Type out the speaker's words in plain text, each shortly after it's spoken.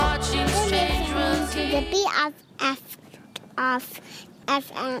of FM.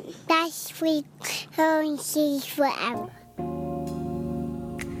 That's sweet currency forever.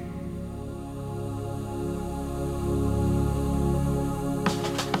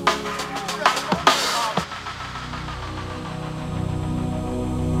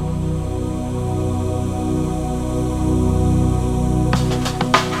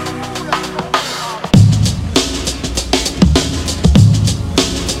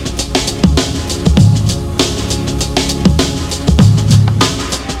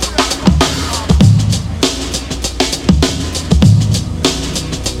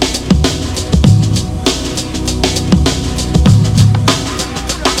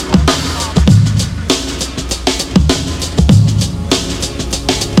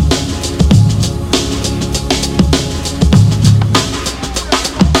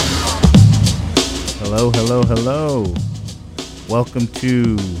 Hello. Welcome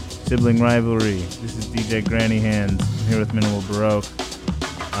to Sibling Rivalry. This is DJ Granny Hands. I'm here with Minimal Baroque.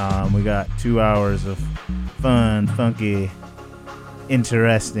 We got 2 hours of fun, funky,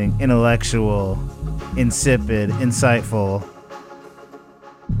 interesting, intellectual, insipid, insightful,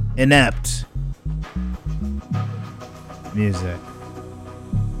 inept music.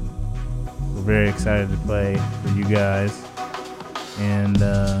 We're very excited to play for you guys. And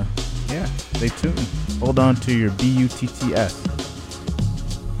yeah, stay tuned. Hold on to your BUTTS.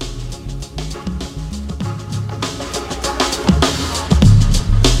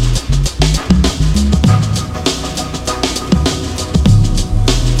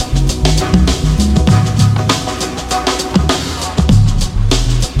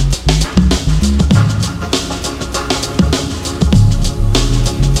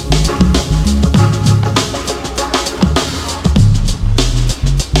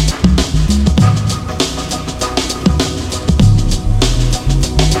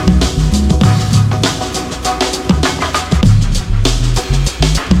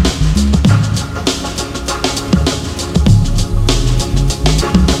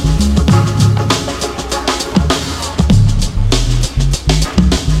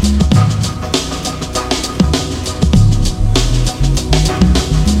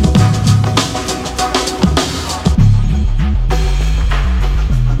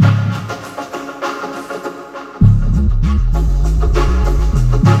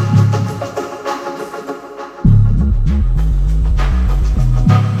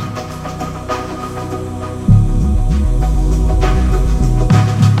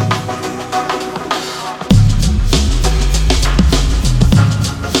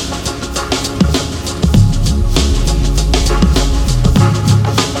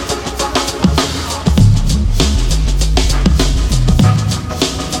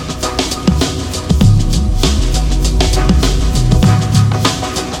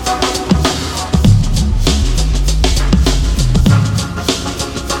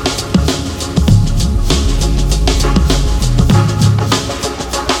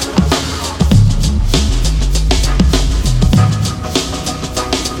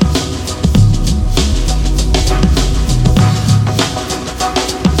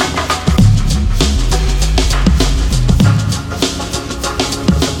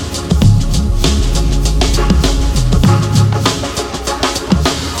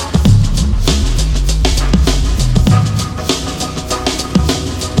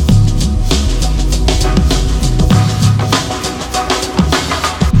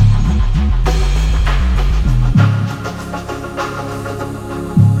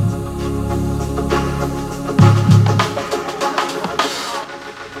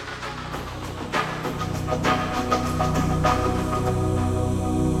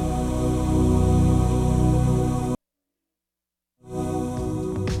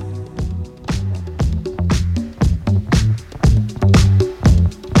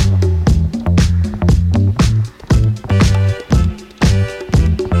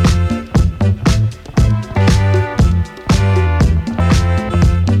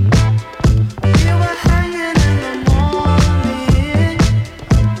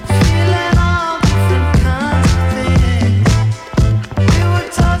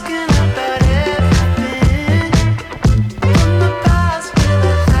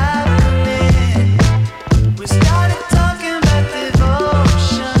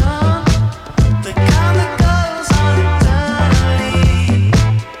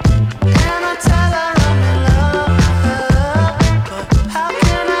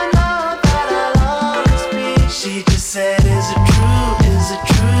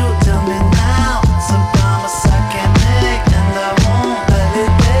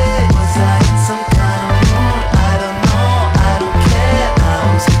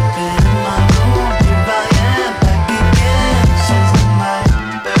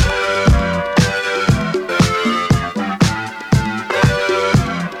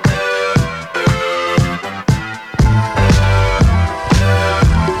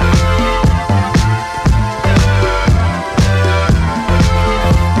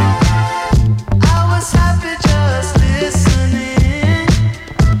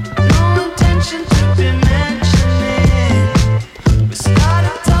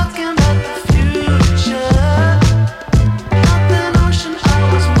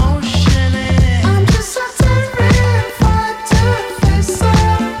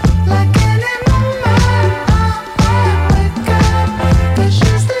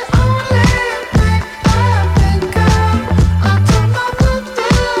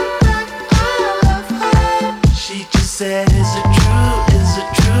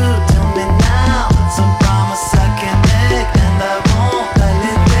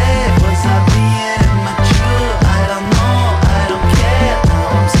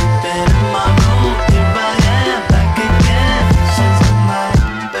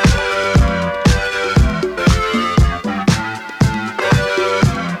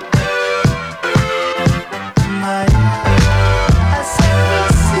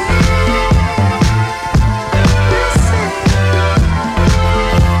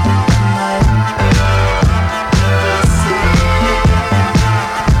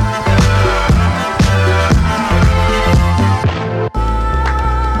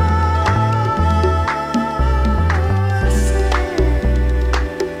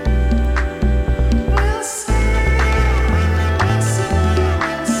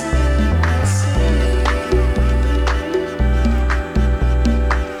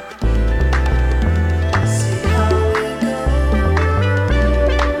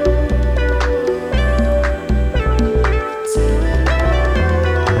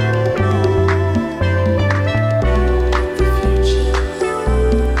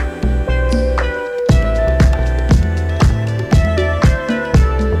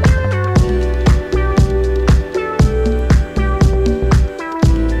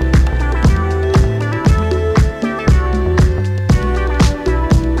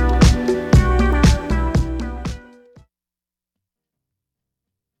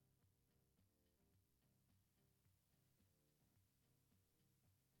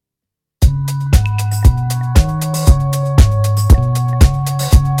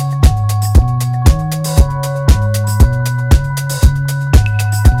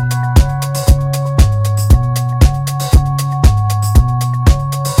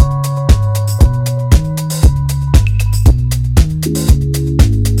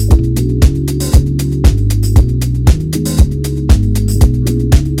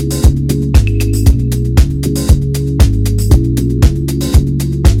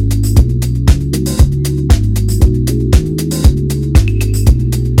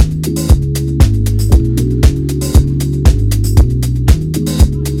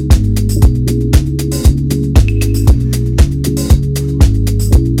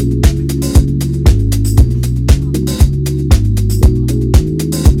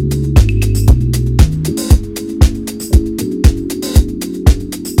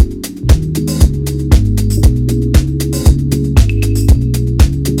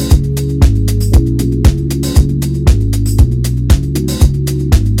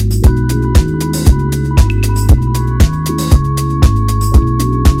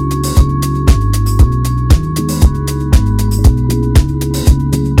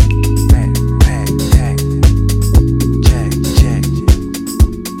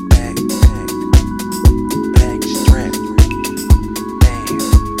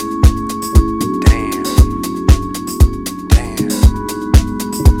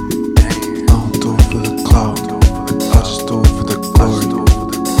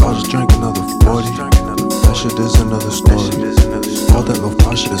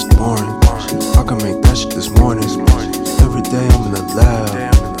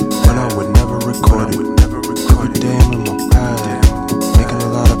 lab. When I would never record it. Every day I'm in my pad, making a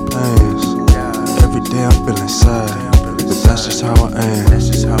lot of plans. Every day I'm feeling sad, but that's just how I am.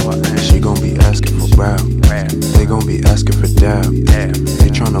 She gon' be asking for rap, they gon' be asking for dab. They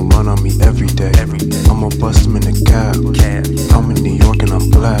tryna run on me every day. I'ma bust them in the cab. I'm in New York and I'm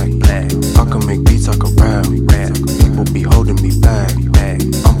black. I can make beats, I can rap. People be holding me back.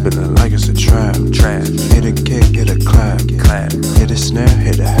 I'm feeling like it's a trap. Hit a kick, hit a clap. Hit a snare,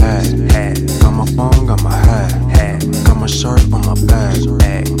 hit a hat. Got my phone, got my hat. Got my shirt on my back.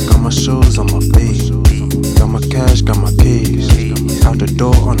 Got my shoes on my feet. Got my cash, got my keys. Out the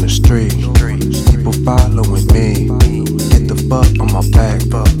door on the street. People following me. Get the fuck on my back.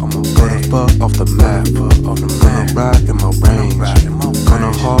 Go the fuck off the map. Gonna ride in my range.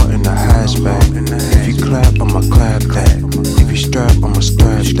 Gonna haul in the hatchback. If you clap, I'ma clap that. If you strap, I'ma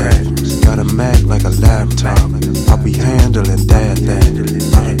strap that. Got a Mac like a laptop. I'll be handling that.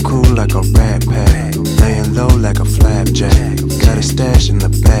 I'm cool like a rat pack. Laying low like a flapjack. Got a stash in the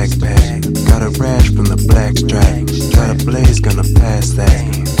backpack. Got a rash from the black strap. Got a blaze, gonna pass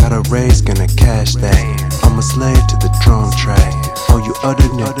that. Got a raise, gonna cash that. I'm a slave to the drum track. Oh, you other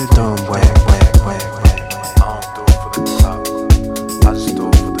nigga dumb whack.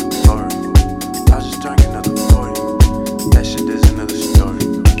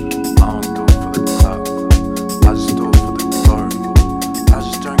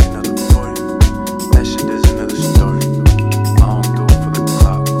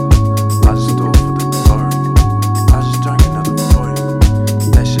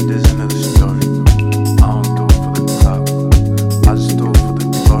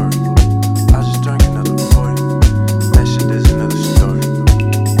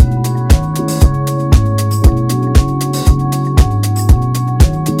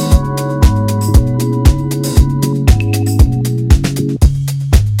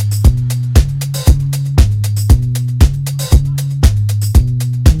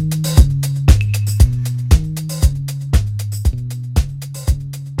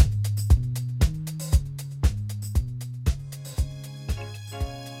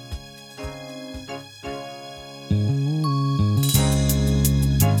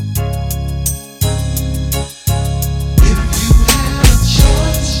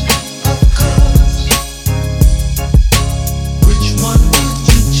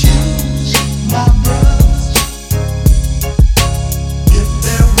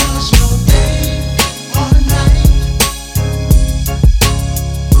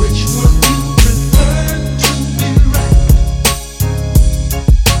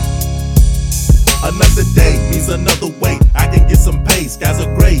 Another day means another way. I can get some pay. Skies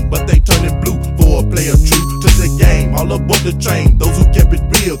are gray, but they turning blue for a player true to the game. All aboard the train, those who kept it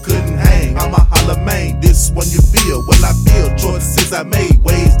real couldn't hang. I'm a holler main, this one you feel. Well, I feel choices I made,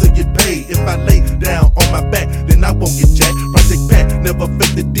 ways to get paid. If I lay down on my back, then I won't get jacked. Project Pat never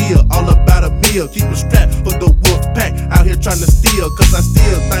fit the deal. All about a meal, keep a strap for the wolf pack. Out here trying to steal, cause I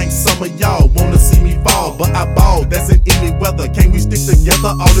still think some of y'all wanna see me fall. But I ball, that's in any weather. Can't we stick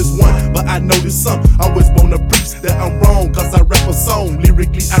together? All is one, but I notice some always wanna preach that I'm wrong, cause I rap a song.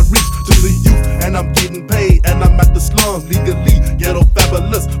 Lyrically I reach to the youth, and I'm getting paid, and I'm at the slums legally. Ghetto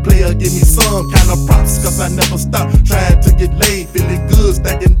fabulous, player give me some kind of props, cause I never stop trying to get laid. Feeling good,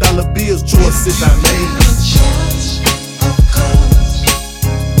 stacking dollar bills, choices I made.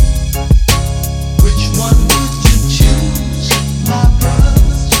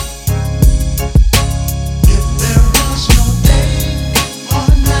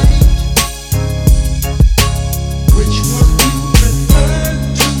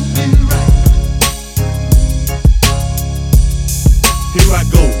 Here I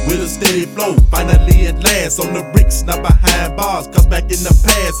go with a steady flow, finally at last on the bricks, not behind bars. Cause back in the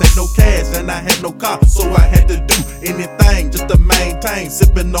past, had no cash and I had no car, so I had to do anything just to maintain.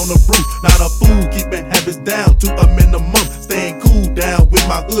 Sipping on a brew, not a fool, keeping habits down to a minimum. Staying cool down with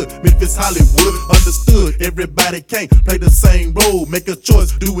my hood, Memphis, Hollywood. Understood, everybody can't play the same role. Make a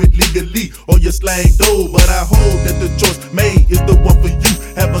choice, do it legally or you slang dough. But I hope that the choice made is the one for you.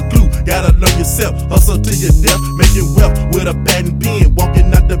 Have a clue, gotta learn yourself, hustle to your death, making wealth with a patent pen. Walking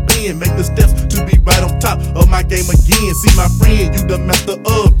out the bin, make the steps to be right on top of my game again. See my friend, you the master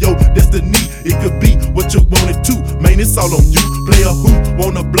of your destiny. It could be what you wanted to, man, it's all on you. Player who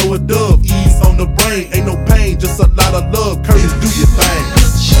wanna blow a dove, ease on the brain. Ain't no pain, just a lot of love. Courage, do your thing.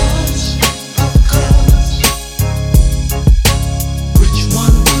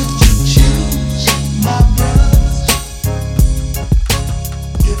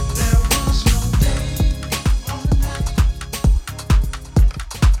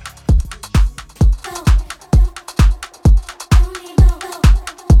 Only know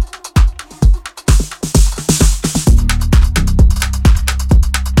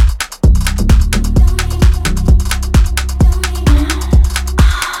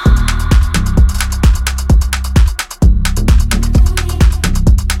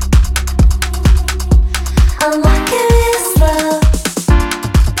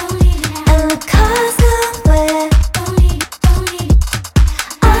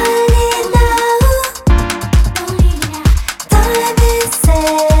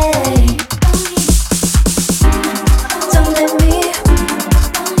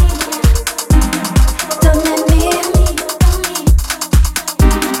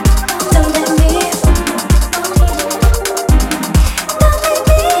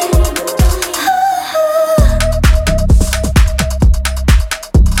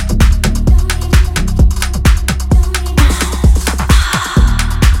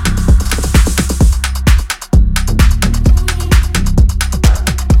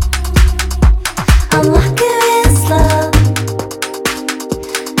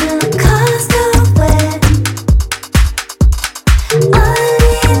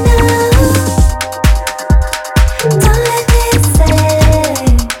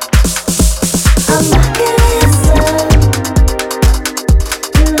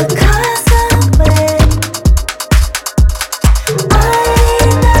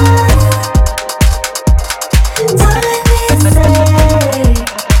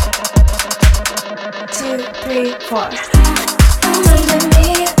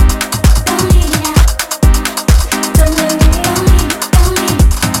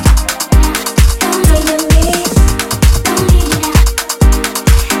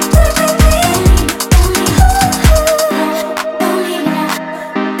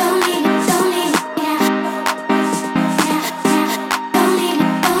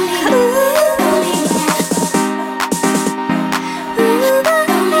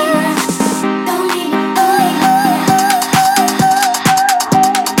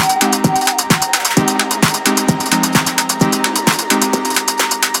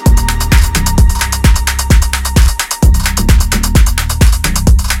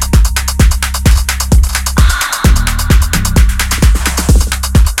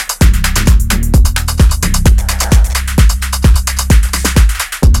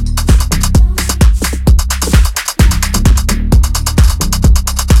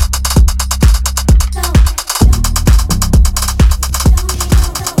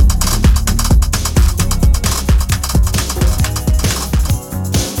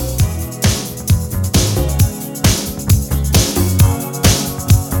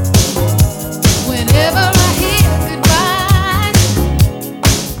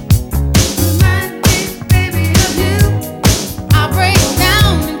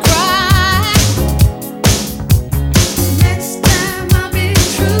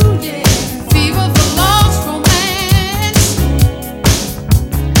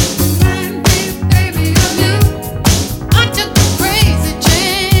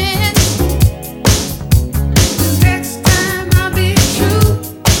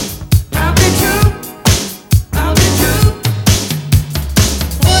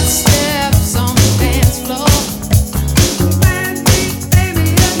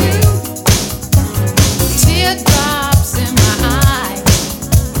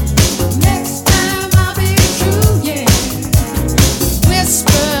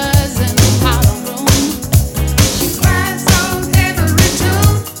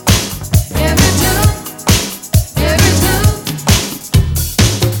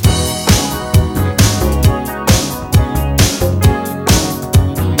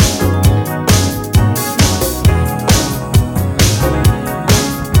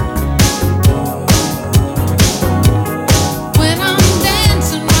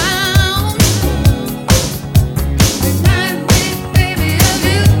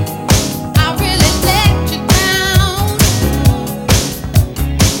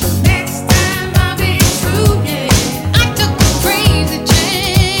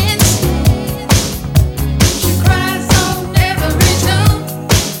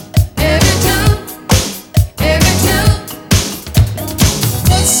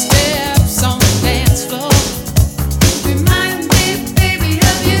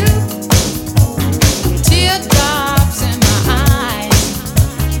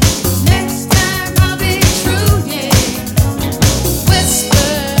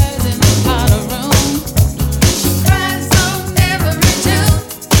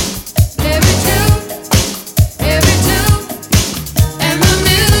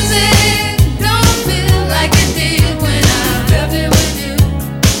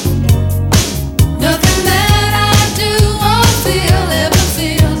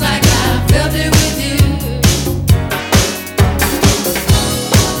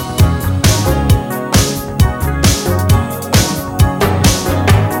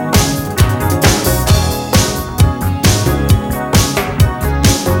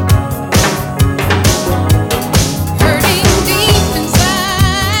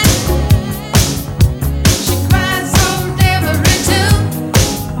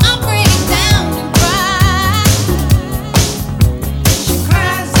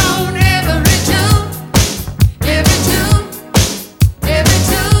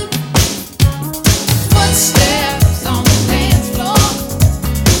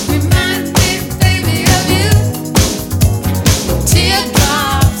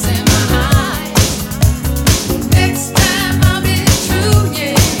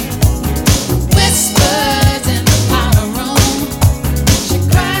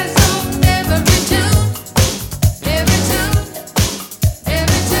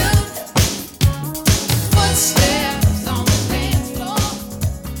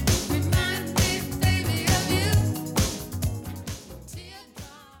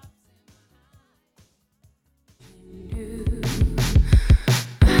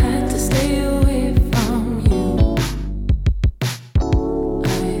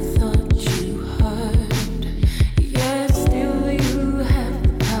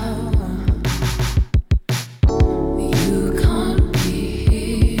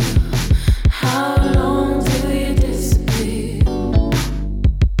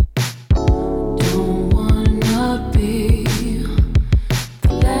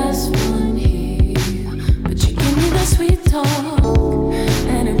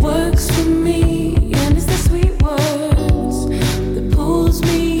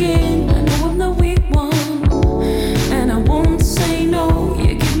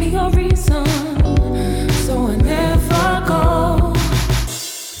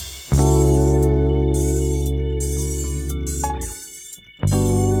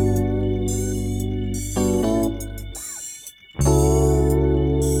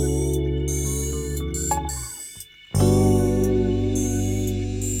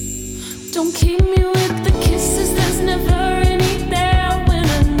Don't keep me with the kisses, there's never any there when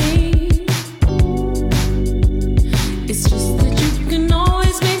I need. It's just that you can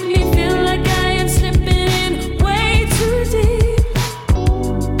always make me feel like I am slipping in way too deep.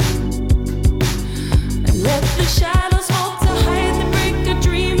 And let the shadows fall to hide the break of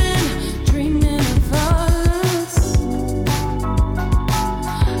dreaming of us.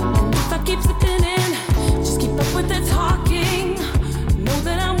 And if I keep slipping in, just keep up with the talking. Know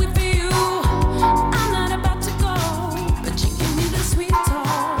that I'm with you. I'm not about to go, but you give me the sweet talk.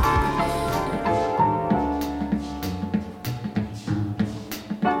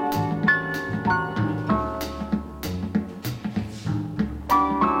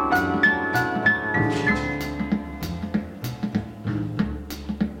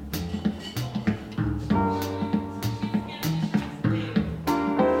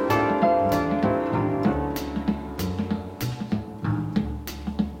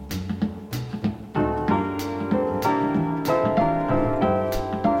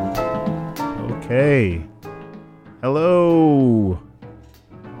 Okay. Hello,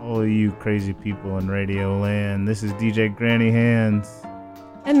 all you crazy people in Radio Land. This is DJ Granny Hands.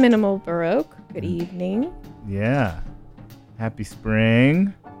 And Minimal Baroque. Good evening. Yeah. Happy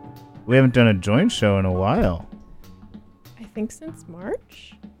spring. We haven't done a joint show in a while. I think since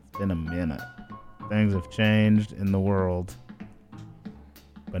March. It's been a minute. Things have changed in the world.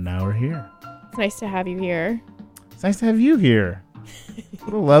 But now we're here. It's nice to have you here. It's nice to have you here.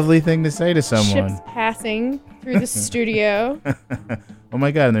 What a lovely thing to say to someone. Ships passing through the studio. Oh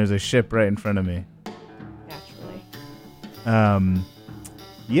my God, and there's a ship right in front of me. Naturally.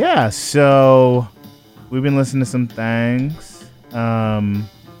 Yeah, so we've been listening to some things.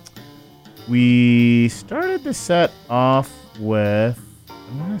 We started the set off with,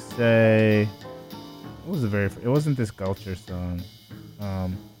 I want to say, what was the very first? It wasn't this Gulcher song. I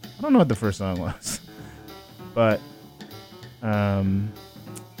don't know what the first song was. But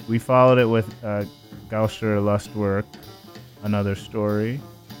we followed it with Gulcher Lustwork, Another Story.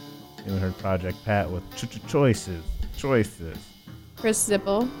 And we heard Project Pat with Choices. Chris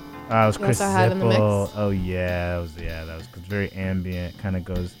Zippel. It was You Chris also had in the mix. Zippel. Oh yeah, that was very ambient. Kind of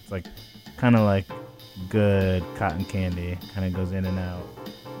goes. It's like kind of like good cotton candy. Kind of goes in and out.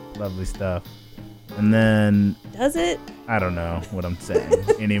 Lovely stuff. And then Does it? I don't know what I'm saying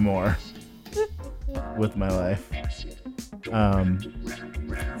anymore with my life.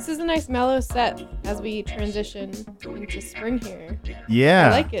 This is a nice mellow set as we transition into spring here. Yeah,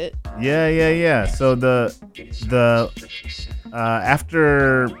 I like it. Yeah. So the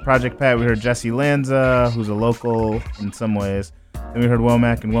after Project Pat, we heard Jesse Lanza, who's a local in some ways. Then we heard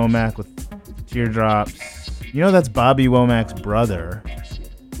Womack and Womack with Teardrops. You know, that's Bobby Womack's brother.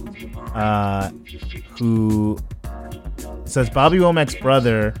 So it's Bobby Womack's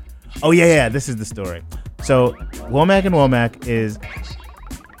brother. Oh yeah. This is the story. So Womack and Womack is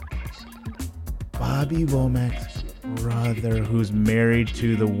Bobby Womack's brother, who's married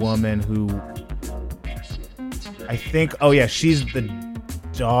to the woman who I think. Oh yeah, she's the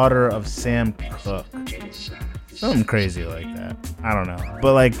daughter of Sam Cooke. Something crazy like that. I don't know,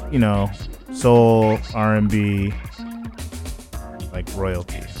 but like, you know, soul, R&B, like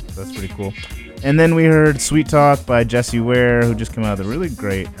royalty. So that's pretty cool. And then we heard Sweet Talk by Jesse Ware, who just came out with a really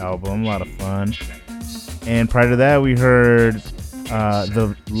great album, a lot of fun. And prior to that, we heard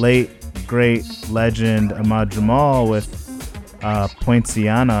the late, great legend Ahmad Jamal with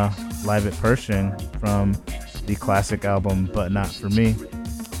Poinciana live at Pershing from the classic album But Not For Me.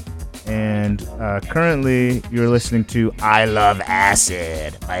 And currently, you're listening to I Love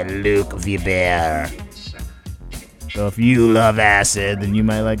Acid by Luc Vibert. So if you love acid, then you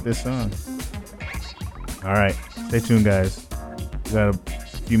might like this song. All right, stay tuned, guys. We got a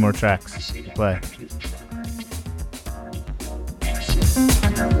few more tracks to play.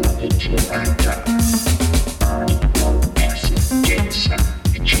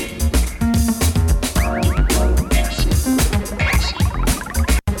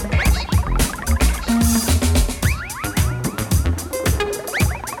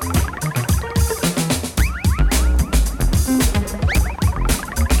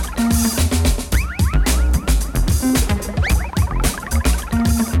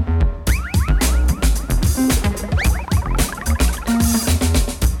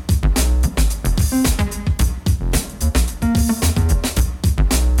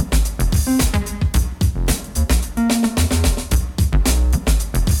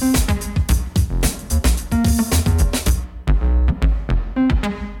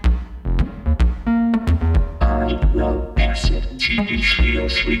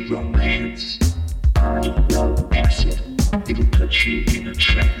 Sweet romance. I love acid. It'll put you in a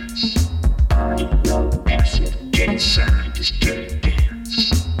trance. Inside this dirty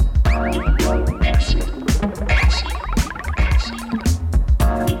dance. Acid.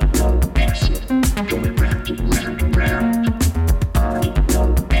 Going round and round and round.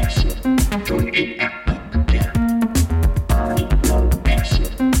 Acid. Going in and up and down.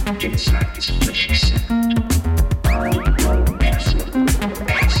 Acid. Inside this fleshy sound. Acid.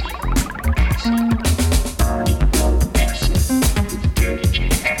 With the dirty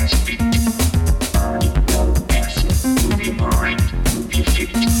ass beat. Move your mind, move your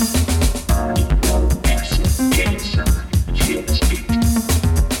feet. Get inside, feel this beat.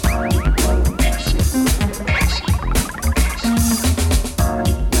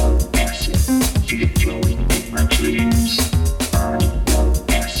 Feel it flowing in my dreams.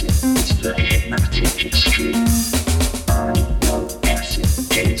 It's the hypnotic extreme.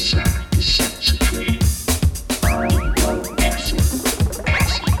 Get inside, the sense of dream.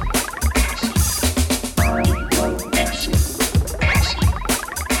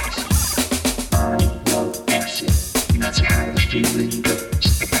 That's how the feeling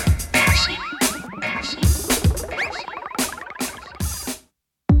goes about acid.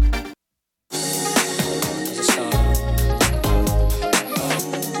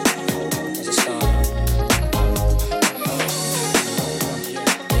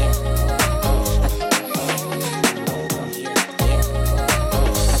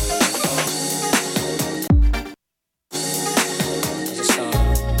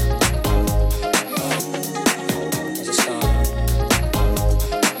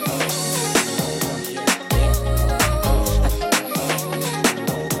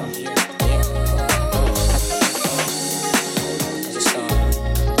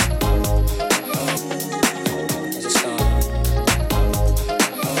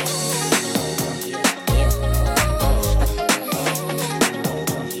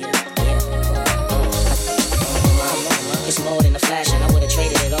 It's more than a flash, and I would've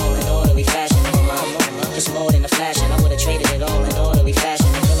traded it all in orderly fashion. It's more than a flash, and I would've traded it all in orderly fashion.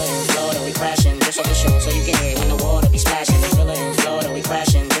 Villa in Florida, we crashing just off the show, so you can hear when the water be splashing. Villa in Florida, we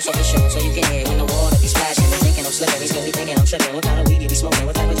crashing just off the show, so you can hear when the water be splashing. Thinking I'm slipping, he's gonna be thinking I'm tripping. What kind of weed you be smoking?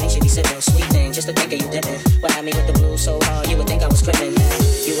 What type of drink you be sipping? Sweet thing, just to think of you dipping. What had me with the blues so hard, you would think I was crippin'.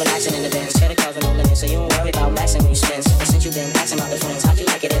 You relaxing in the Benz, credit cards with no limits, so you don't worry about maxing when you spend. And since you been asking about the friends, how'd you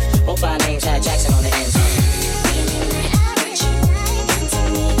like it if both our names had Jackson on the ends?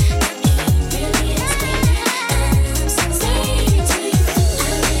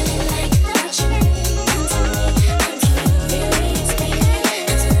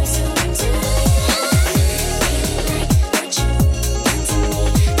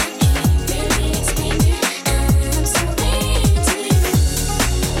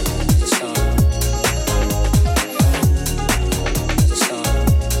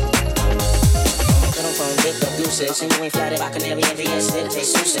 And you ain't flattered by canary and VS, it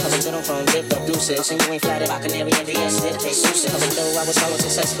tastes so sick. Coming to them from dipped up deuces. And you ain't flattered by canary and VS, it tastes so sick. Though I was so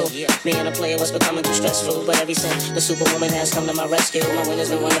unsuccessful, me and a player was becoming too stressful. But ever since the superwoman has come to my rescue, my winter's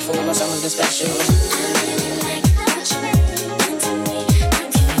been wonderful, my summer's been special.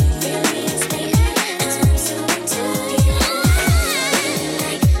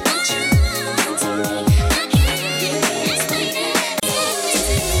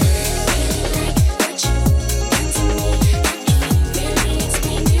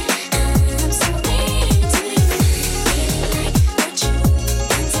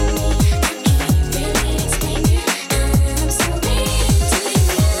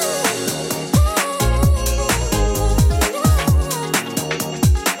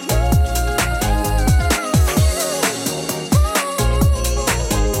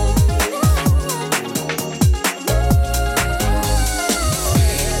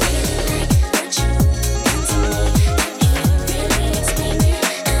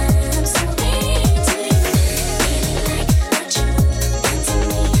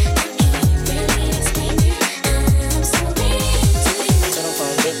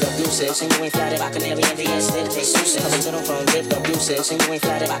 And you ain't flattered by canary and VS, it tastes so sick. Coming to them from dipped up deuces. And you ain't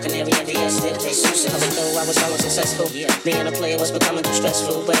flattered by canary and VS, it tastes so sick. Though I was so unsuccessful, me and a player was becoming too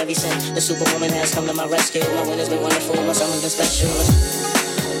stressful. But ever since the superwoman has come to my rescue, my winter's been wonderful, my summer's been special.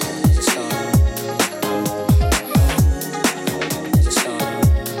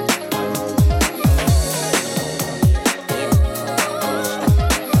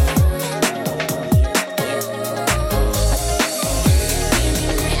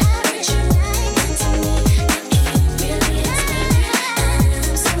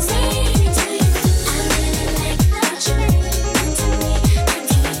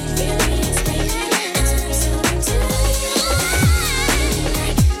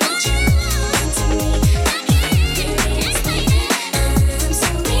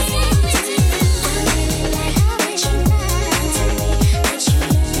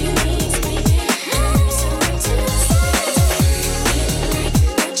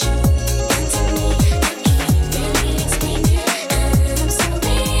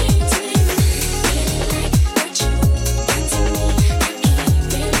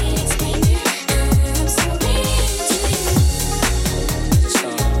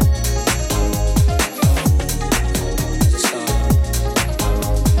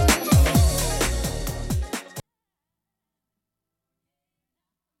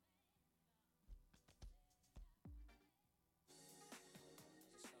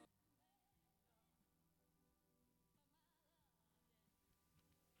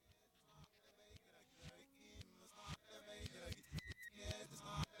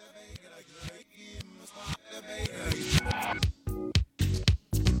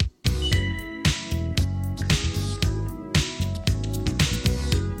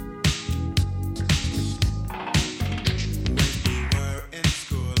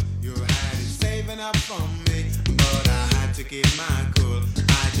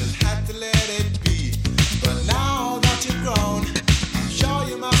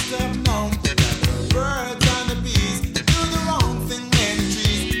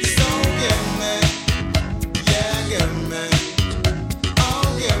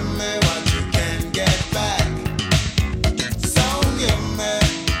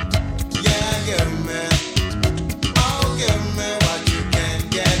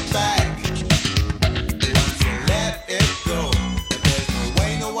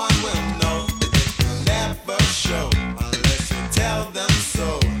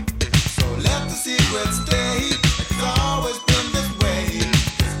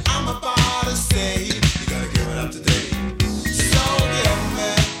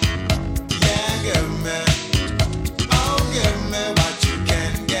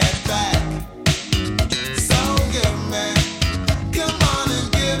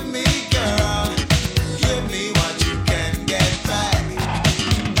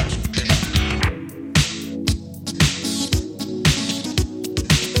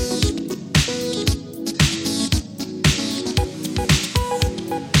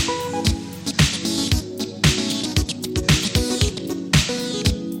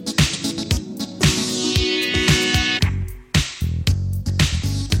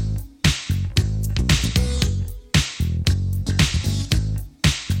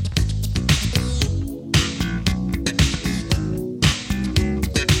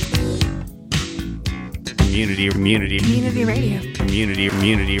 community radio, community radio, community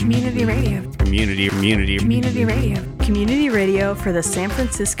radio, community radio for the San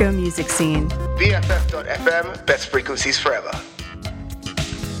Francisco music scene. BFF.FM, best frequencies forever.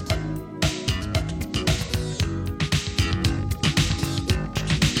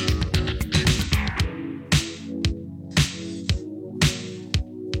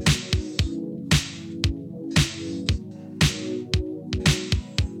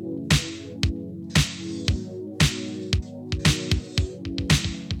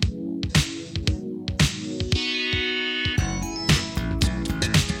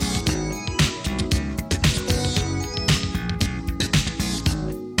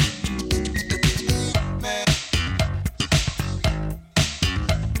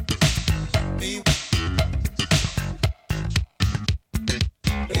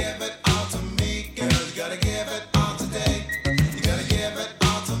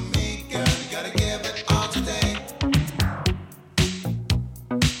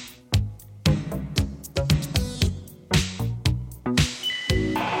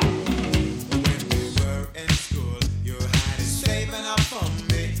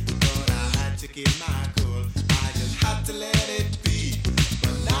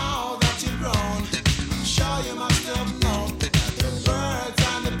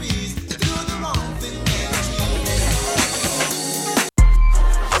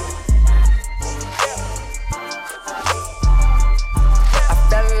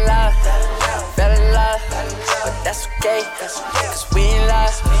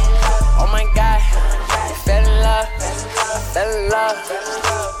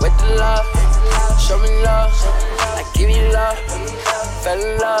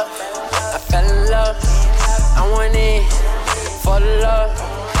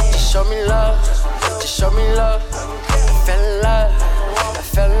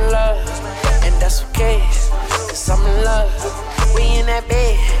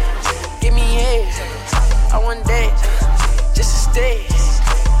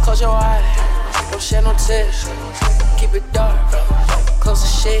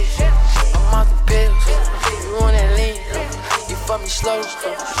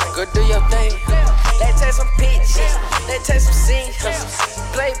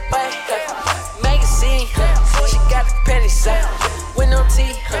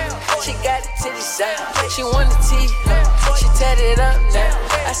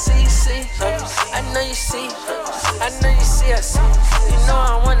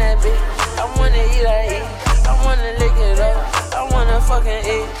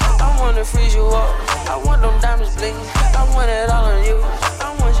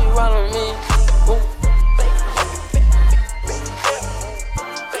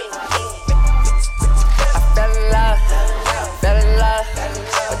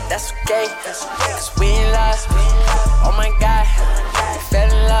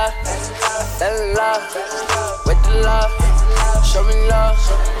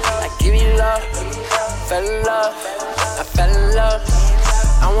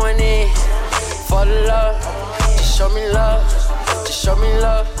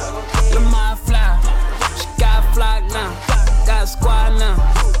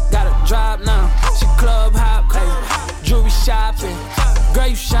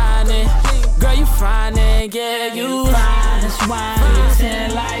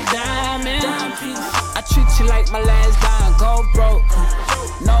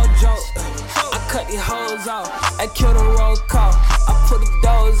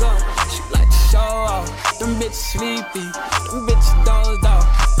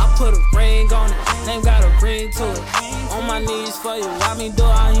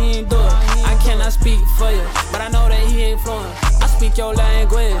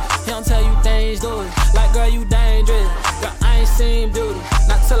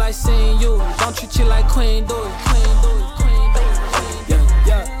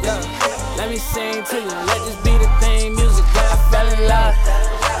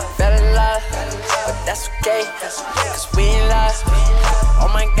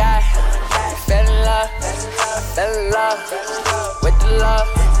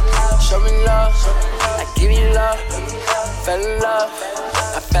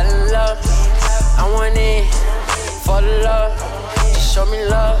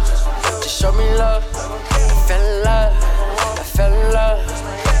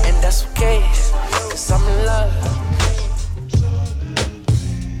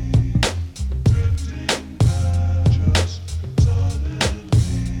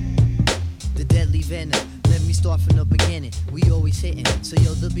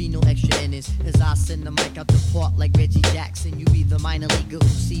 As I send the mic out the park like Reggie Jackson, you be the minor leaguer who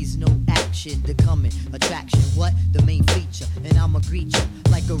sees no action. action, the coming attraction. What? The main feature. And I'ma greet you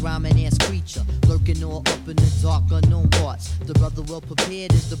like a rhyming ass creature, lurking all up in the dark unknown parts. The brother well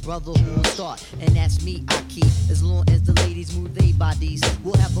prepared is the brother who will start, and that's me, I keep. As long as the ladies move their bodies,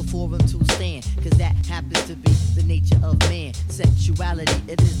 we'll have a forum to stand, cause that happens to be the nature of man. Sexuality,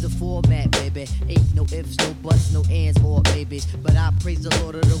 it is the format, baby. Ain't no ifs, no buts, no ands or maybes. But I praise the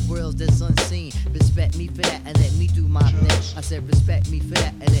Lord of the worlds that's unseen. Respect me for that and let me do my thing. I said respect me for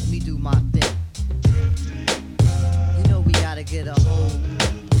that and let me do my thing. You know we gotta get a hold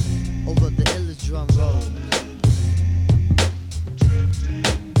over the illest drum roll.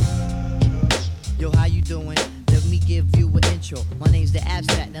 Yo, how you doing? Let me give you an intro. My name's the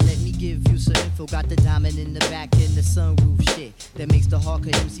Abstract. Now let me give you some info. Got the diamond in the back and the sunroof shit that makes the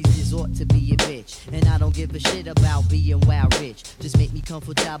hardcore MCs resort to be a bitch. And I don't give a shit about being wild rich. Just make me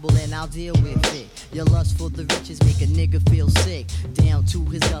comfortable and I'll deal with it. Your lust for the riches make a nigga feel sick. Down to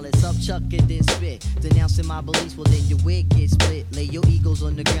his gullets, up chuck and then spit. Denouncing my beliefs, well then your wig gets split. Lay your egos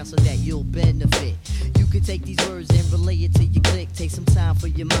on the ground so that you'll benefit. You can take these words and relay it to your click. Take some time for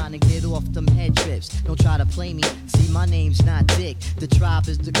your mind and get off them head trips. Don't try to play me. See, my name's not Dick. The tribe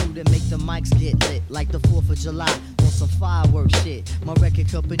is the crew that make the mics get lit. Like the 4th of July on some fireworks shit. My record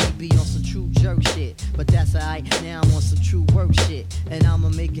company be on some true jerk shit. But that's alright, now I'm on some true work shit. And I'ma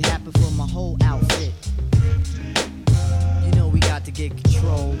make it happen for my whole outfit. You know we got to get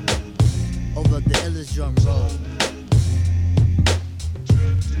control over the illest drum roll.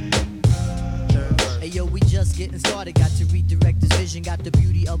 Hey yo, we just getting started. Got to redirect this vision. Got the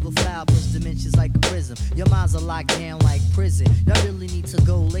beauty of a flower plus dimensions like a prism. Your minds are locked down like prison. Y'all really need to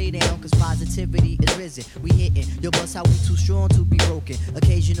go lay down, cause positivity is risen. We hitting your bus, how we too strong to be broken.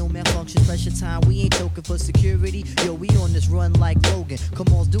 Occasional malfunction, pressure time. We ain't choking for security. Yo, we on this run like Logan. Come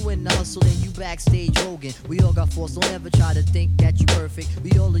on, doing the hustle and you backstage Rogan. We all got force, don't ever try to think that you perfect.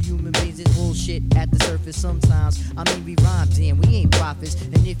 We all are human beings, it's bullshit at the surface sometimes. I mean, we rhyme, damn, we ain't prophets.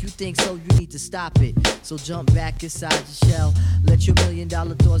 And if you think so, you need to stop it. So jump back inside your shell. Let your $1 million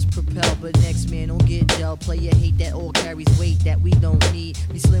thoughts propel. But next man, don't get gel. Player hate that all carries weight that we don't need.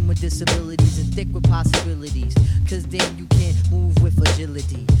 Be slim with disabilities and thick with possibilities. Cause then you can move with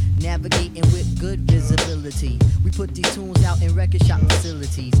agility. Navigating with good visibility. We put these tunes out in record shop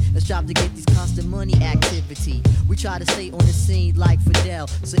facilities. Let's strive to get these constant money activity. We try to stay on the scene like Fidel.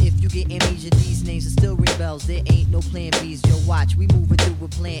 So if you get amnesia, these names are still ring bells. There ain't no plan B's. Yo, watch, we moving through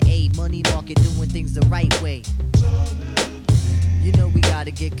with plan A. Money market doing things the right way. You know we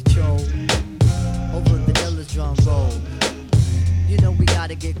gotta get control over the illest drum roll. You know we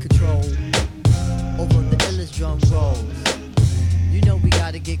gotta get control over the illest drum rolls. You know we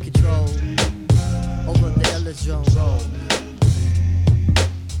gotta get control over the illest drum roll.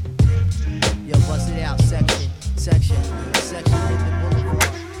 Yo, bust it out, section, section, section in the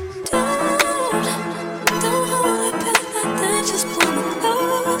boulevard. Don't hold it back like that, just pull me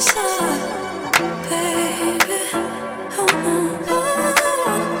closer, baby.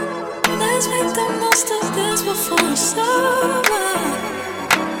 Let's make the most of this before it's over.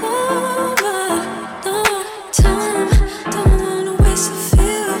 Time, don't wanna waste a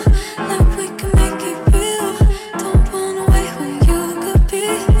feel like we can make it real. Don't wanna wait when you could be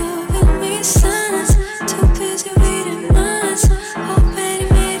loving me. Signs, too busy reading minds. Already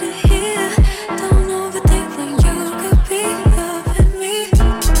made it here. Don't overthink when you could be loving me.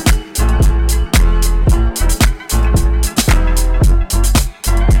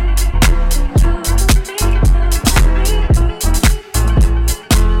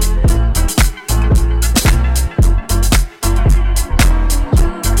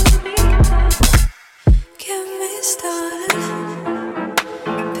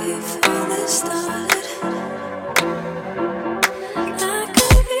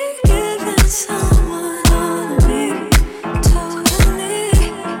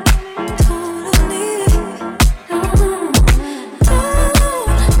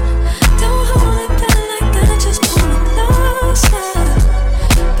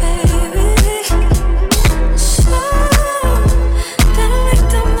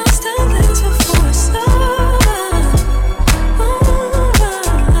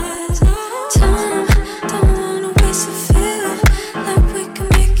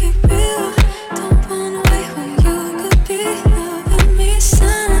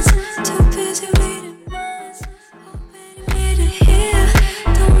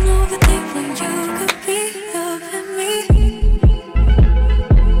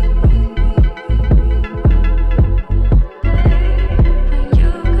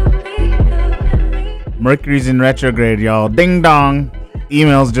 Mercury's in retrograde, y'all. Ding dong.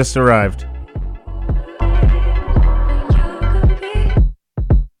 Emails just arrived.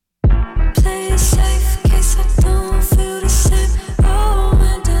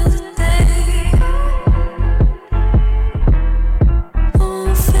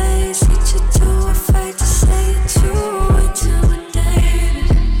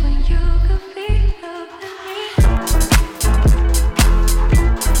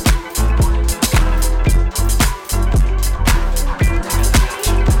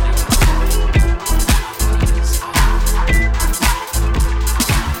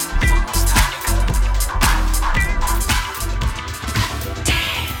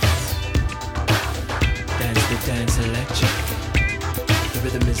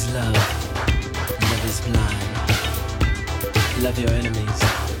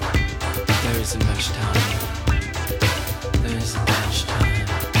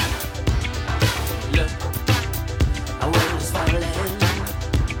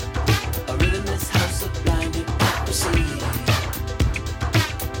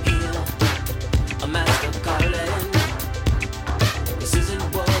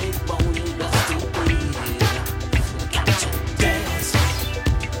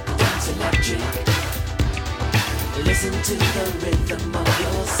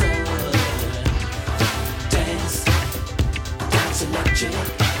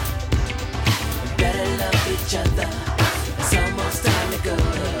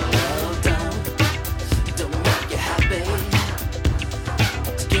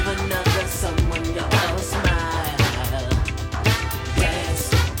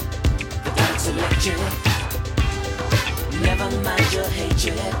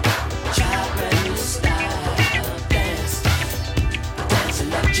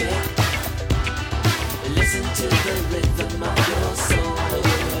 Listen to the rhythm of your soul.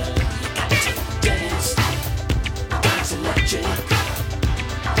 You got to dance, dance electric.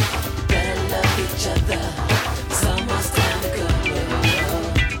 You better love each other. It's almost time to go.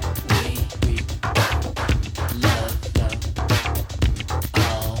 We love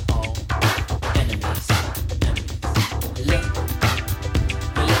all enemies. Look,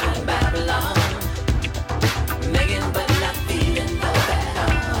 we live in Babylon, making but not feeling no bad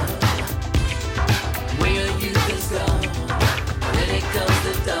all. Where your youth is gone, when it comes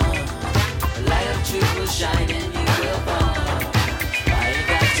the dawn, the light of truth will shine and you will fall. Why you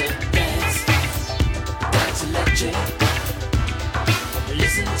got to dance, dance electric.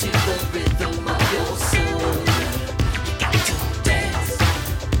 Listen to the rhythm of your soul. You got to dance,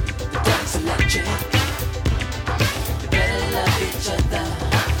 the dance electric. You better love each other.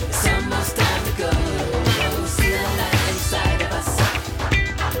 It's almost time to go. See the light inside of us.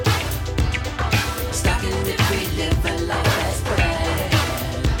 Stocking if we live a life that's bad.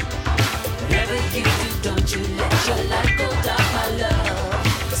 Whatever you do, don't you let your light go dark, my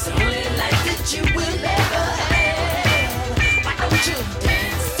love. It's the only life that you will ever have. Why don't you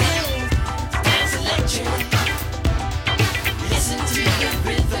dance, dance electric? Listen to the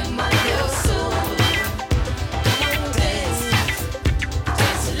rhythm of your soul. Come on, dance,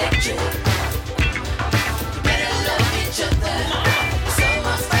 dance electric. You better love each other. It's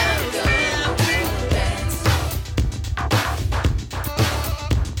almost time to go. Dance.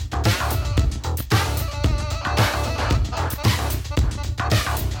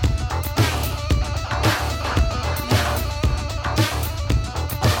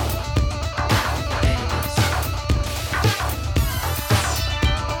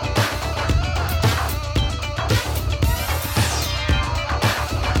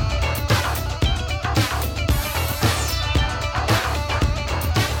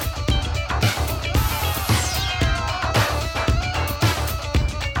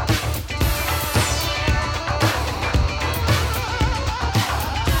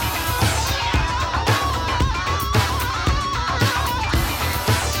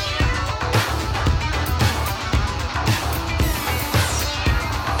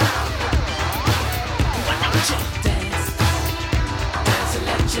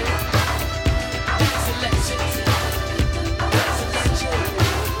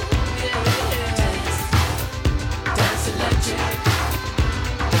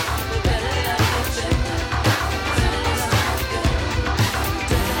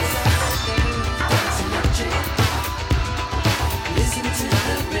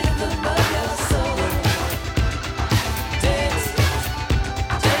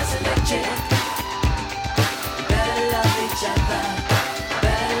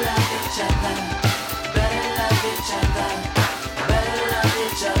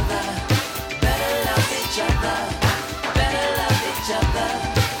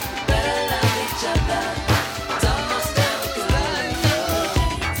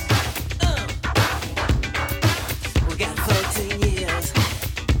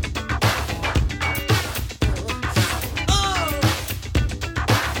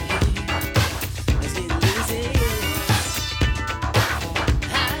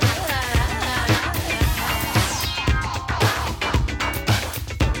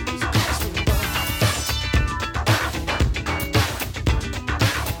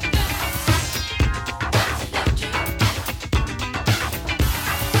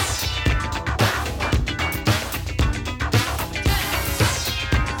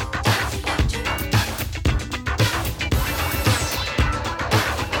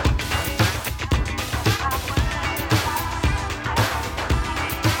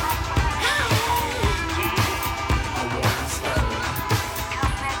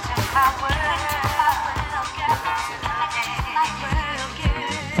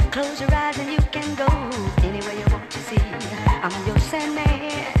 Close your eyes and you can go anywhere you want to see. I'm your Sandman,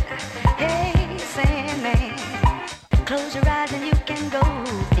 hey Sandman. Close your eyes and you can go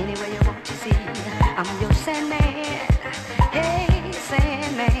anywhere you want to see. I'm your Sandman, hey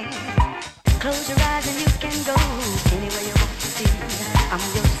Sandman. Close your eyes and you can go anywhere you want to see. I'm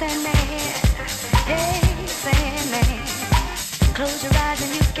your Sandman, hey Sandman. Close your eyes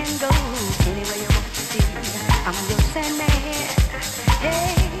and you can go anywhere you want to see. I'm your Sandman,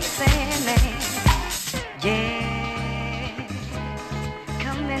 hey Sandman. Yeah,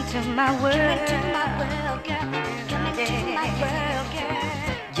 come into my world, girl. Come into my world, girl.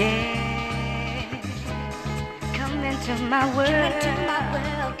 Yeah, come into my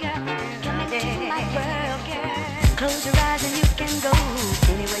world, girl. Come into my world, girl. Close your eyes and you can go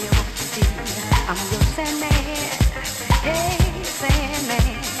anywhere you want to see. I'm your Sandman, hey Sandman.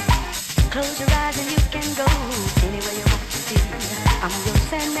 Close your eyes and you can go anywhere you want to see. I'm your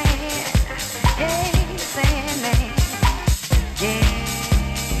Sandman. Hey, Sandman. Yeah.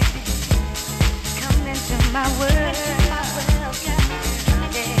 Come into my world.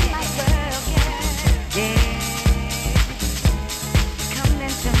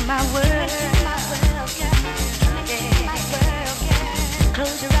 My world,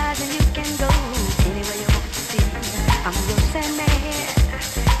 close your eyes and you can go anywhere you want to see. I'm your Sandman,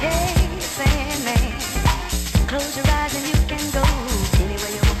 hey Sandman. Close your eyes and you can go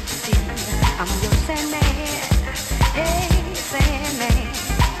anywhere you want to see. I'm your Sandman, hey Sandman.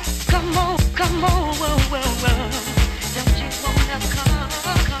 Come on, whoa, whoa, whoa. Don't you wanna come?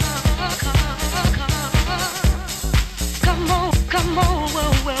 Come on,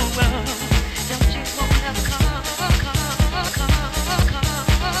 whoa, whoa, whoa. Don't you wanna come?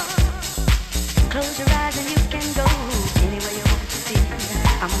 Close your eyes and you can go anywhere you want to see.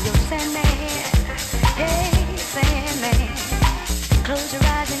 I'm your Sandman, hey Sandman. Close your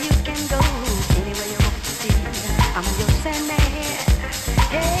eyes and you can go anywhere you want to see. I'm your Sandman,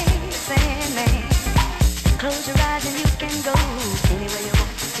 hey Sandman. Close your eyes and you can go anywhere you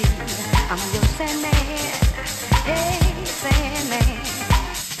want to see. I'm your Sandman, hey Sandman.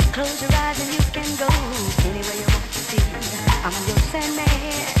 Close your eyes and you can go anywhere you want to see. I'm your Sandman,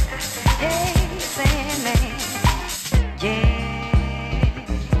 hey Sandman. Yeah.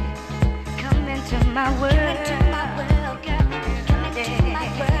 Come into my world.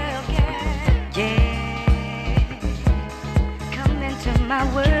 Yeah. Come into my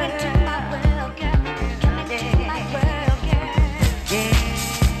world. My world, yeah. Come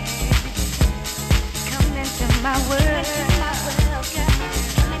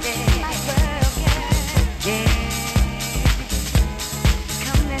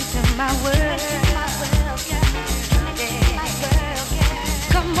into my world,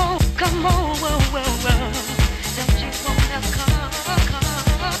 come on, whoa, whoa, whoa. Don't you wanna come?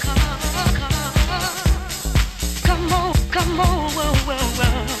 Come on, whoa, whoa,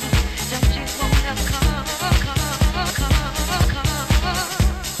 whoa. Don't you wanna come?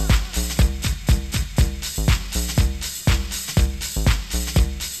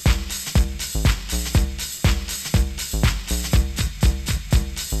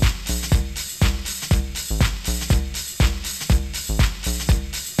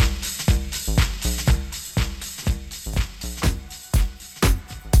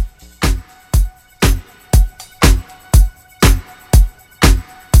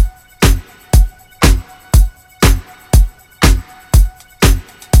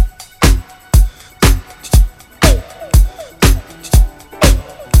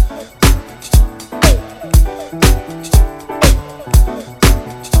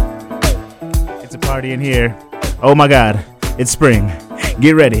 Party in here. Oh my God, it's spring.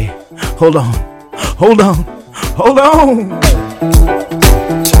 Get ready. Hold on. Hold on. Hold on.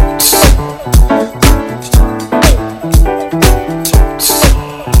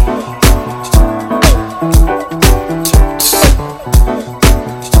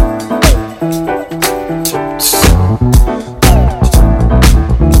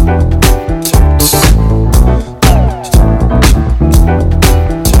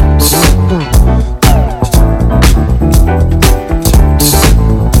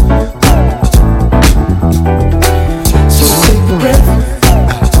 Breath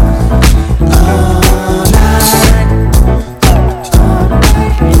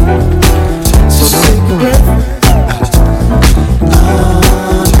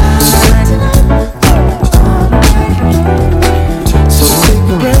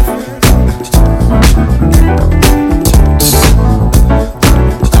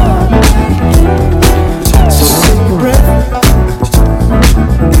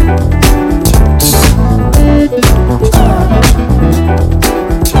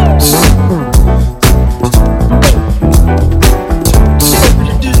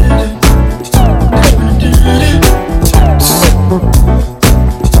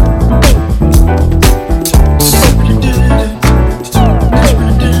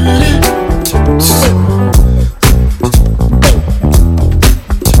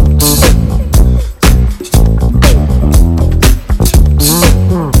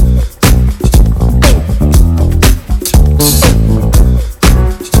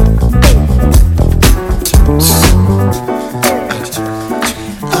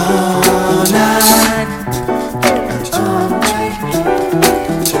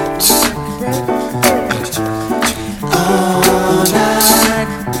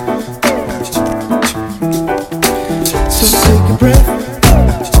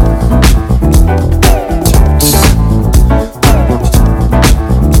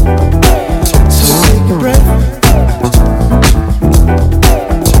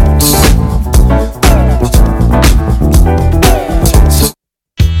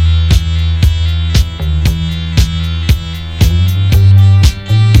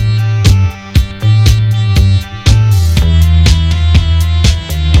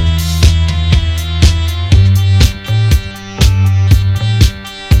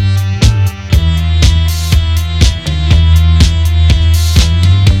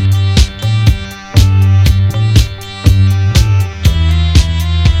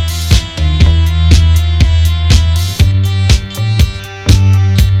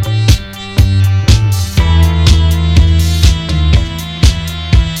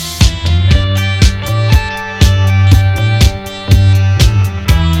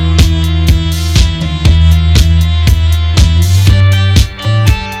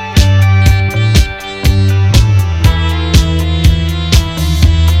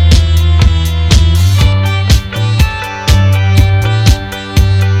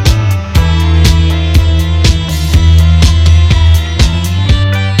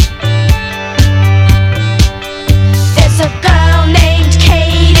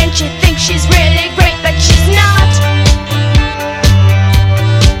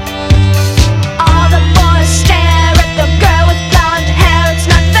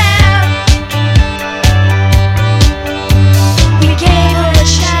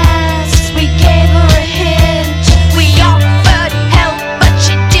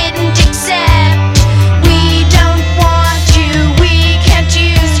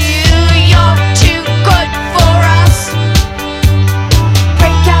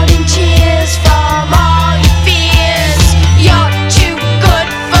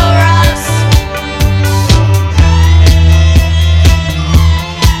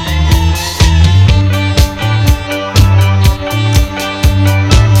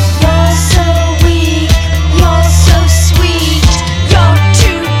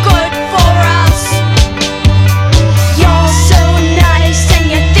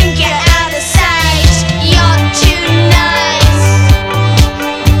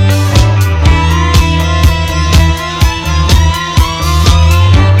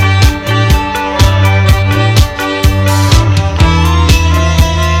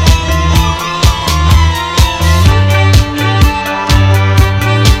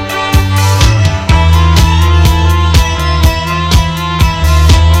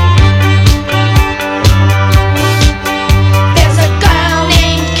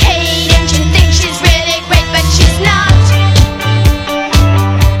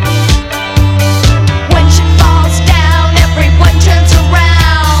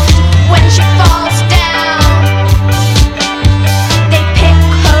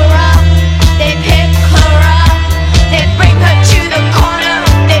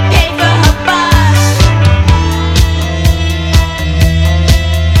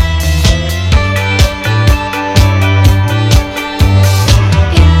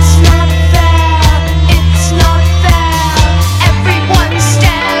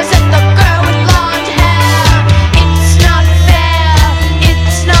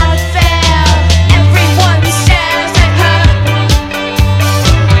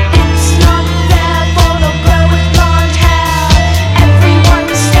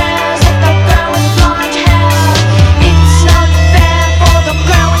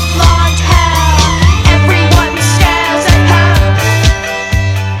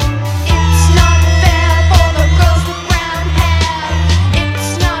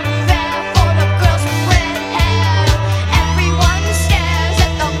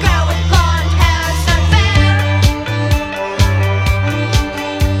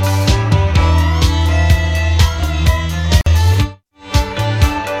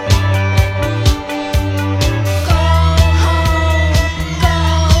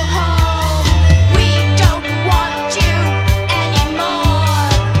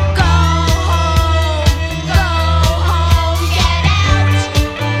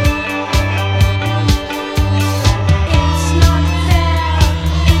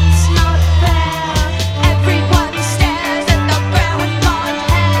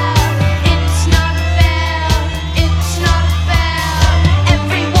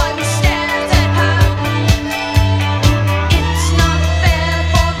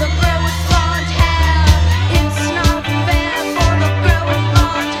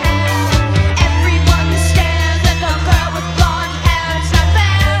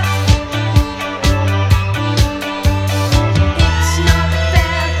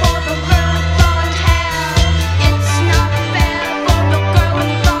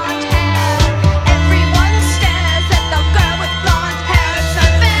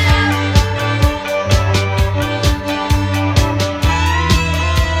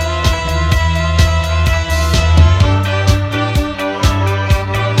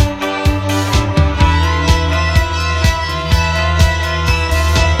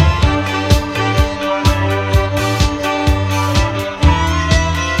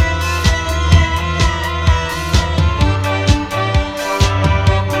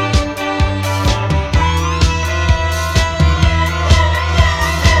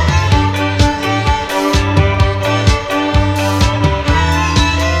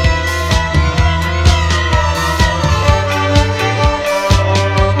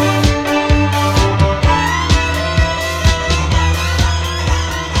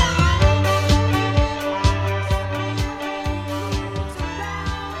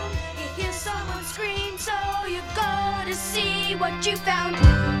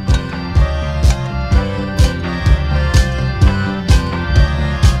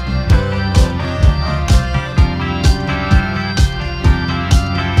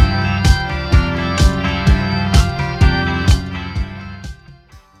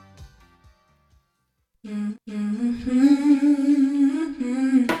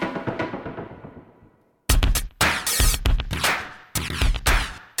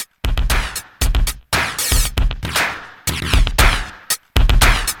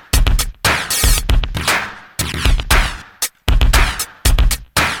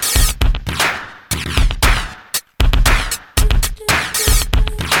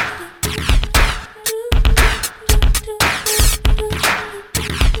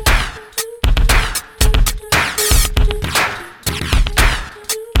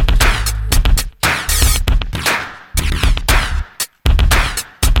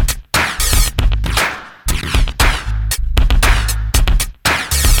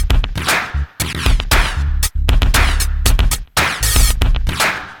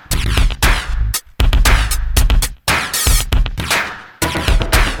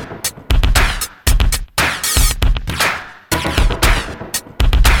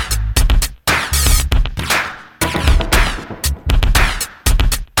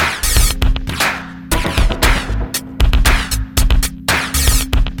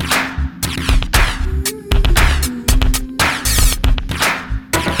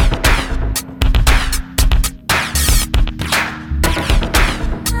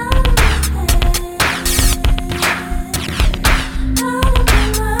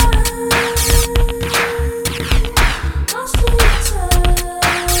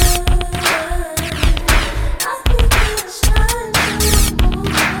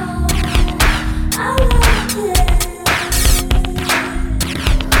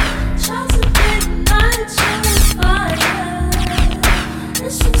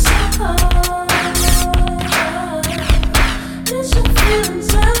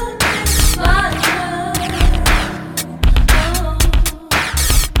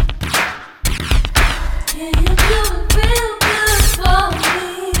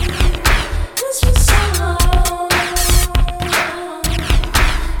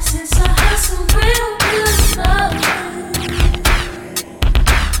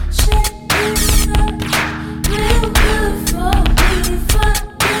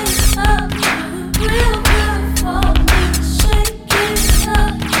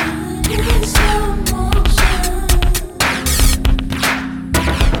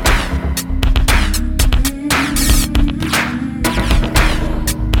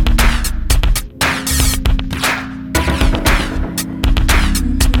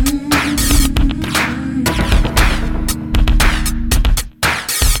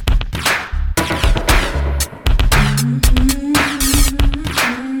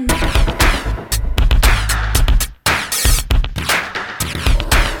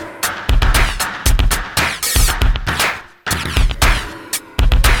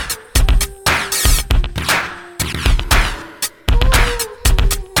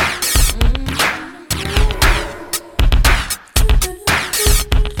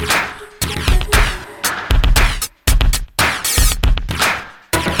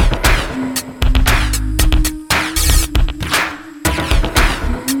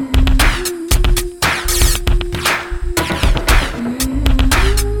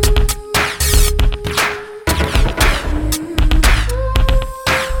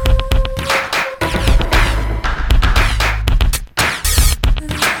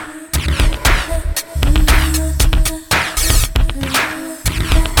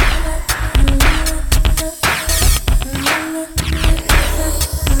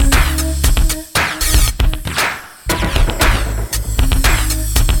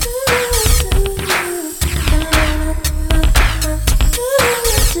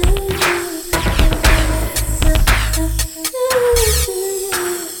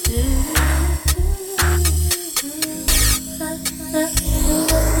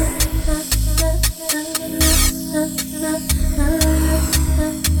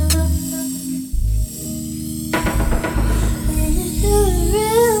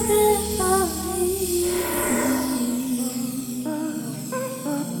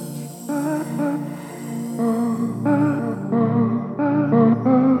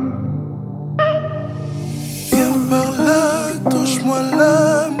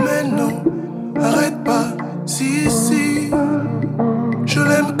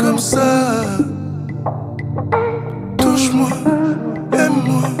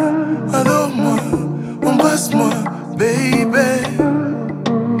adore-moi, embrasse-moi, baby.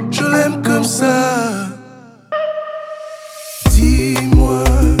 Je l'aime comme ça. Dis-moi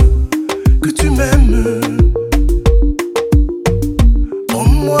que tu m'aimes.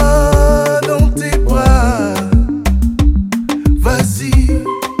 Prends-moi dans tes bras. Vas-y,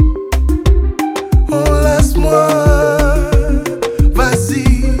 enlace-moi. Vas-y,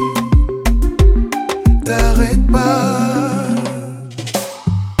 t'arrête pas.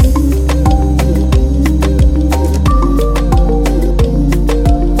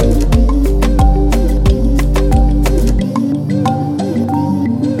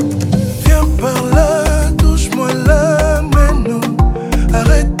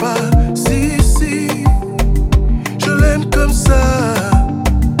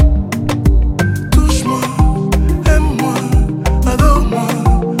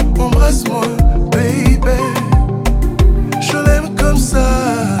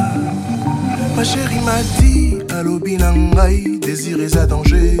 Ma chérie m'a dit, alobi nangai, désir eza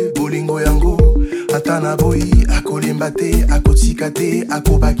danger, bolingo yango, atana boy, akolimbate, akotikate,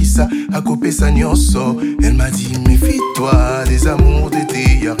 akobakisa, akopesa nyonso. Elle m'a dit, méfie-toi, les amours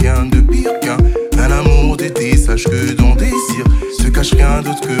d'été, y'a rien de pire qu'un amour d'été. Sache que dans désir se cache rien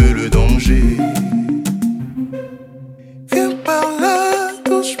d'autre que le danger. Viens par là,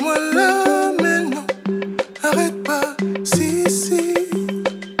 touche-moi là, mais non, arrête pas, si, si.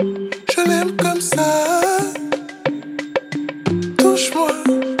 Je l'aime comme ça. Touche-moi,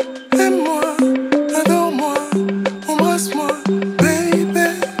 aime-moi, adore-moi, embrasse-moi, baby.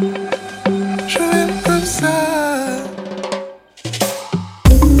 Je l'aime comme ça.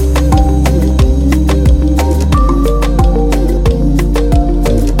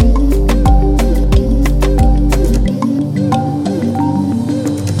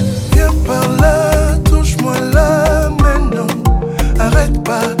 Viens par là, touche-moi là, mais non, arrête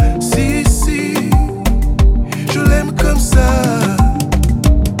pas. Comme ça,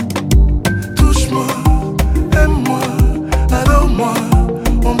 touche-moi, aime-moi, adore-moi,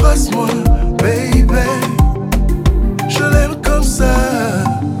 embrasse-moi, baby. Je l'aime comme ça.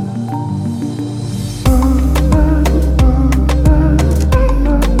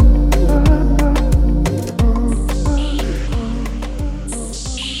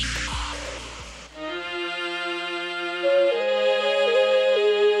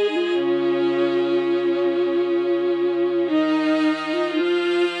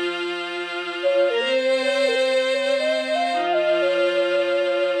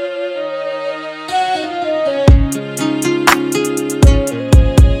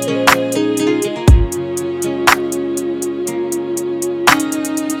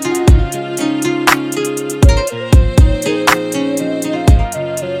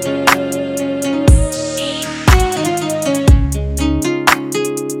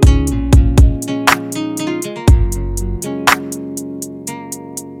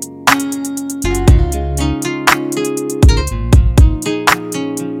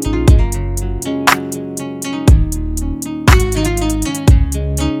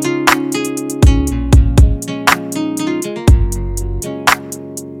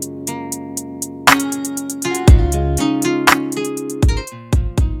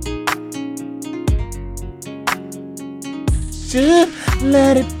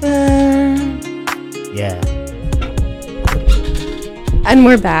 Let it burn. Yeah. And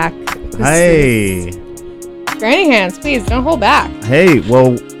we're back. Hey. Granny hands, please don't hold back. Hey,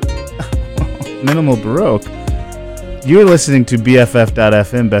 well, Minimal Baroque. You're listening to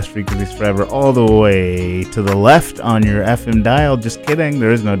BFF.FM, Best Frequencies Forever, all the way to the left on your FM dial. Just kidding,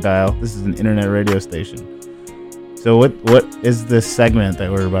 there is no dial. This is an internet radio station. So what is this segment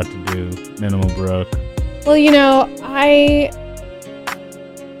that we're about to do, Minimal Baroque? Well, you know,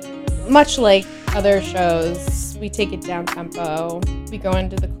 much like other shows, we take it down tempo. We go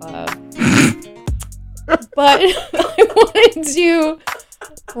into the club. But I wanted to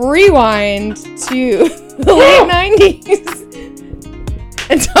rewind to the late 90s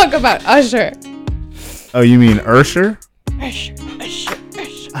and talk about Usher. Oh, you mean Usher? Usher.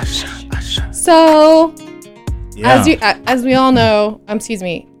 So, yeah. as we all know, excuse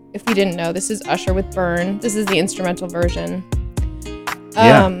me, if we didn't know, this is Usher with Burn. This is the instrumental version.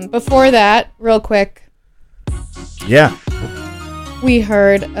 Before that, real quick. Yeah. We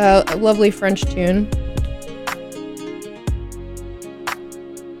heard a lovely French tune.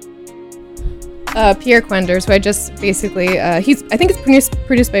 Pierre Quenders, who I just basically, I think it's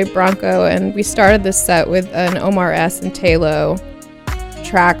produced by Bronco, and we started this set with an Omar S. and Taylo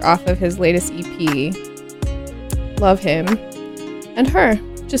track off of his latest EP. Love him. And her.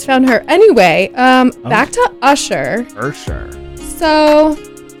 Just found her. Anyway, back to Usher. Usher. So,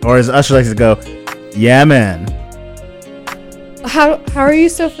 Or as Usher likes to go, yeah, man. How are you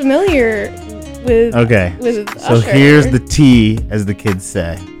so familiar with with so Usher? here's the tea, as the kids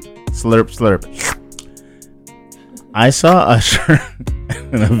say. Slurp, slurp. I saw Usher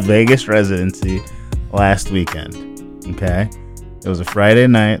in a Vegas residency last weekend. Okay? It was a Friday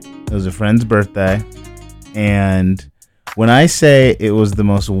night. It was a friend's birthday. And when I say it was the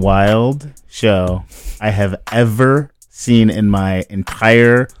most wild show I have ever seen in my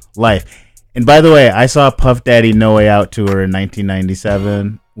entire life. And by the way, I saw Puff Daddy No Way Out tour in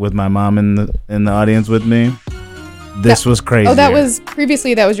 1997 with my mom in the audience with me. This was crazy. Oh, that was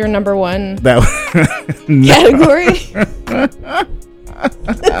previously. That was your number one category.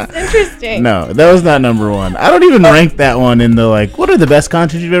 That's interesting. No, that was not number one. I don't even rank that one in the what are the best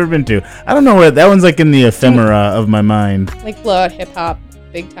concerts you've ever been to? I don't know where that one's in the ephemera of my mind. Like blowout hip hop,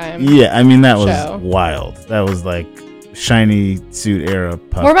 big time. Yeah, I mean that was wild. That was shiny suit era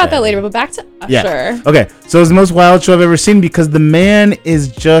Puff More about Daddy. that later, but back to Usher. Yeah. Okay, so it was the most wild show I've ever seen because the man is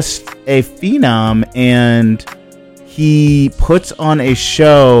just a phenom and he puts on a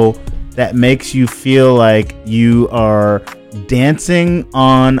show that makes you feel like you are dancing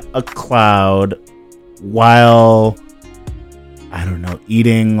on a cloud while, I don't know,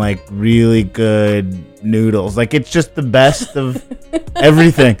 eating really good noodles. It's just the best of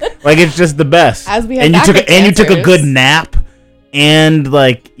everything. It's just the best. As we had and you took a dancers. good nap, and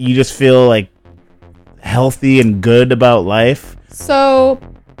you just feel healthy and good about life. So,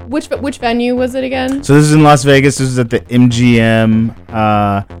 which venue was it again? So this is in Las Vegas. This is at the MGM.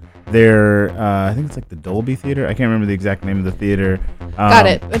 I think it's the Dolby Theater. I can't remember the exact name of the theater. Got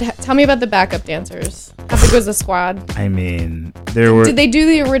it. But tell me about the backup dancers. How big was the squad? I mean, there were. Did they do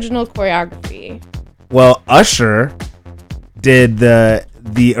the original choreography? Well, Usher did the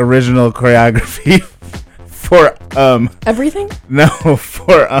original choreography for everything. No,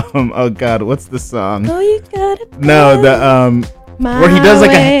 for oh god, what's the song? Oh, you got it. No, the My where he does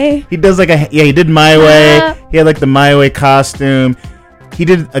Way. he did My Way. He had the My Way costume. He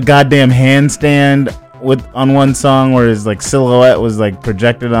did a goddamn handstand on one song where his silhouette was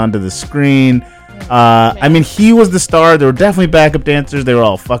projected onto the screen. I mean, he was the star. There were definitely backup dancers. They were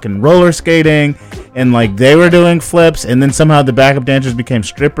all fucking roller skating and they were doing flips. And then somehow the backup dancers became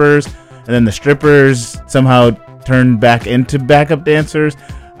strippers, and then the strippers somehow turned back into backup dancers.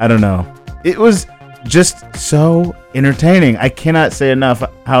 I don't know. It was just so entertaining. I cannot say enough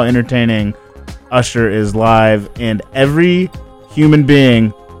how entertaining Usher is live, and every human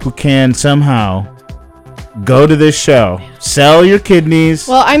being who can somehow go to this show, sell your kidneys.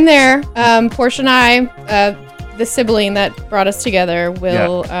 Well, I'm there. Portia and I, the sibling that brought us together,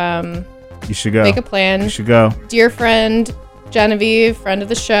 will you should go. Make a plan. You should go. Dear friend Genevieve, friend of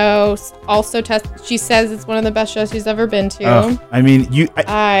the show, also she says it's one of the best shows she's ever been to. I mean,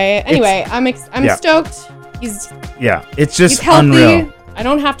 anyway, I'm stoked. It's just he's healthy. Unreal. I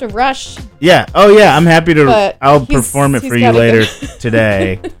don't have to rush. Yeah. Oh yeah. I'm happy to. But I'll perform it for you later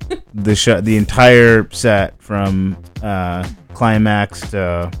today. The entire set from climax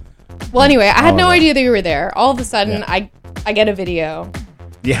to. Well, anyway, I had no idea that you were there. All of a sudden, I get a video.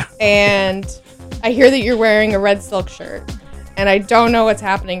 Yeah. And I hear that you're wearing a red silk shirt, and I don't know what's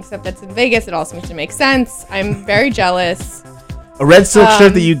happening except that's in Vegas. It all seems to make sense. I'm very jealous. A red silk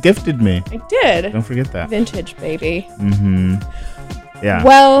shirt that you gifted me. I did. Don't forget that. Vintage, baby. Mm-hmm. Yeah.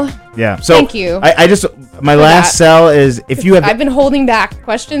 Well, yeah. So thank you. I just my last sell is if you have. I've been holding back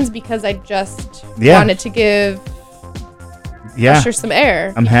questions because I just wanted to give Usher some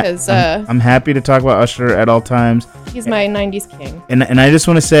air. I'm happy to talk about Usher at all times. He's my 90s king. And I just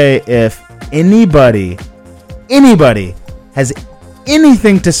want to say, if anybody has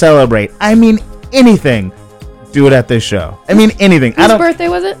anything to celebrate, I mean anything, do it at this show. I mean anything. Whose birthday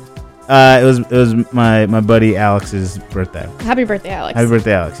was it? It was my buddy Alex's birthday. Happy birthday, Alex. Happy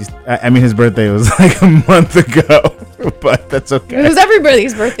birthday, Alex. His birthday was a month ago, but that's okay. It was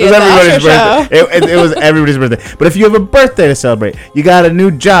everybody's birthday. It was everybody's birthday. It was everybody's birthday. But if you have a birthday to celebrate, you got a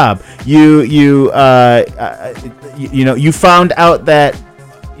new job. You found out that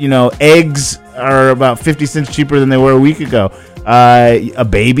eggs are about 50 cents cheaper than they were a week ago. A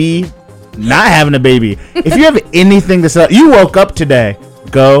baby, not having a baby. If you have anything to celebrate, you woke up today.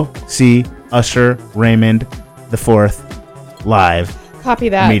 Go see Usher Raymond IV live. Copy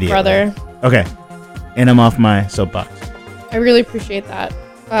that, brother. Okay. And I'm off my soapbox. I really appreciate that.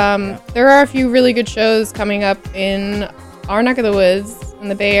 There are a few really good shows coming up in our neck of the woods in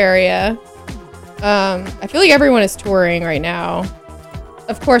the Bay Area. I feel like everyone is touring right now.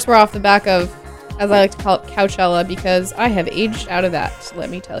 Of course, we're off the back of, as I like to call it, Coachella, because I have aged out of that, let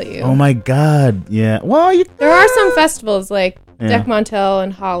me tell you. Oh my God. Yeah. Well, there are some festivals like Deck Montel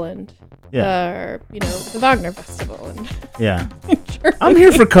in Holland. Yeah. The Wagner Festival. And Yeah. I'm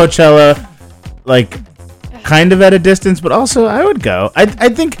here for Coachella, like, kind of at a distance, but also I would go. I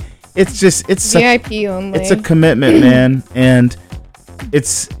think it's VIP only. It's a commitment, man, and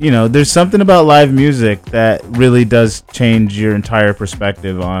it's there's something about live music that really does change your entire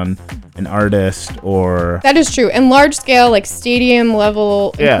perspective on an artist or. That is true, and large scale, like stadium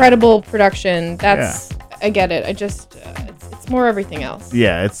level, incredible production. I get it. I just it's more everything else.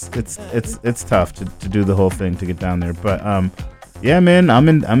 Yeah, it's tough to do the whole thing to get down there, but yeah, man, I'm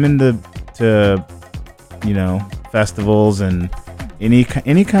into festivals and any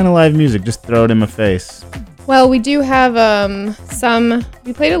kind of live music. Just throw it in my face. Well, we do have some.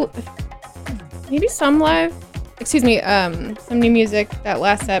 We played some new music that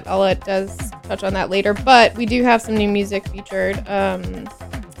last set. Ella does touch on that later, but we do have some new music featured.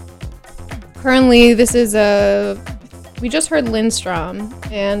 Currently, this is we just heard Lindstrom,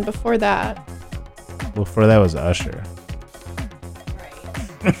 and before that was Usher.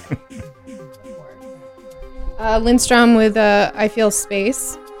 Lindstrom with I Feel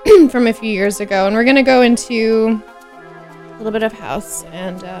Space from a few years ago, and we're gonna go into a little bit of house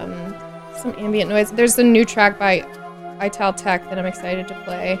and some ambient noise. There's a new track by Ital Tech that I'm excited to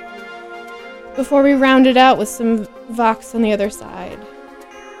play before we round it out with some Vox on the other side,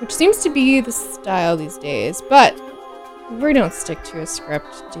 which seems to be the style these days, but we don't stick to a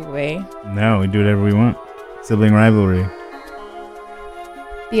script, do we? No, we do whatever we want. Sibling Rivalry.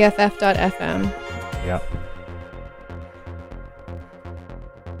 BFF.FM. Yep.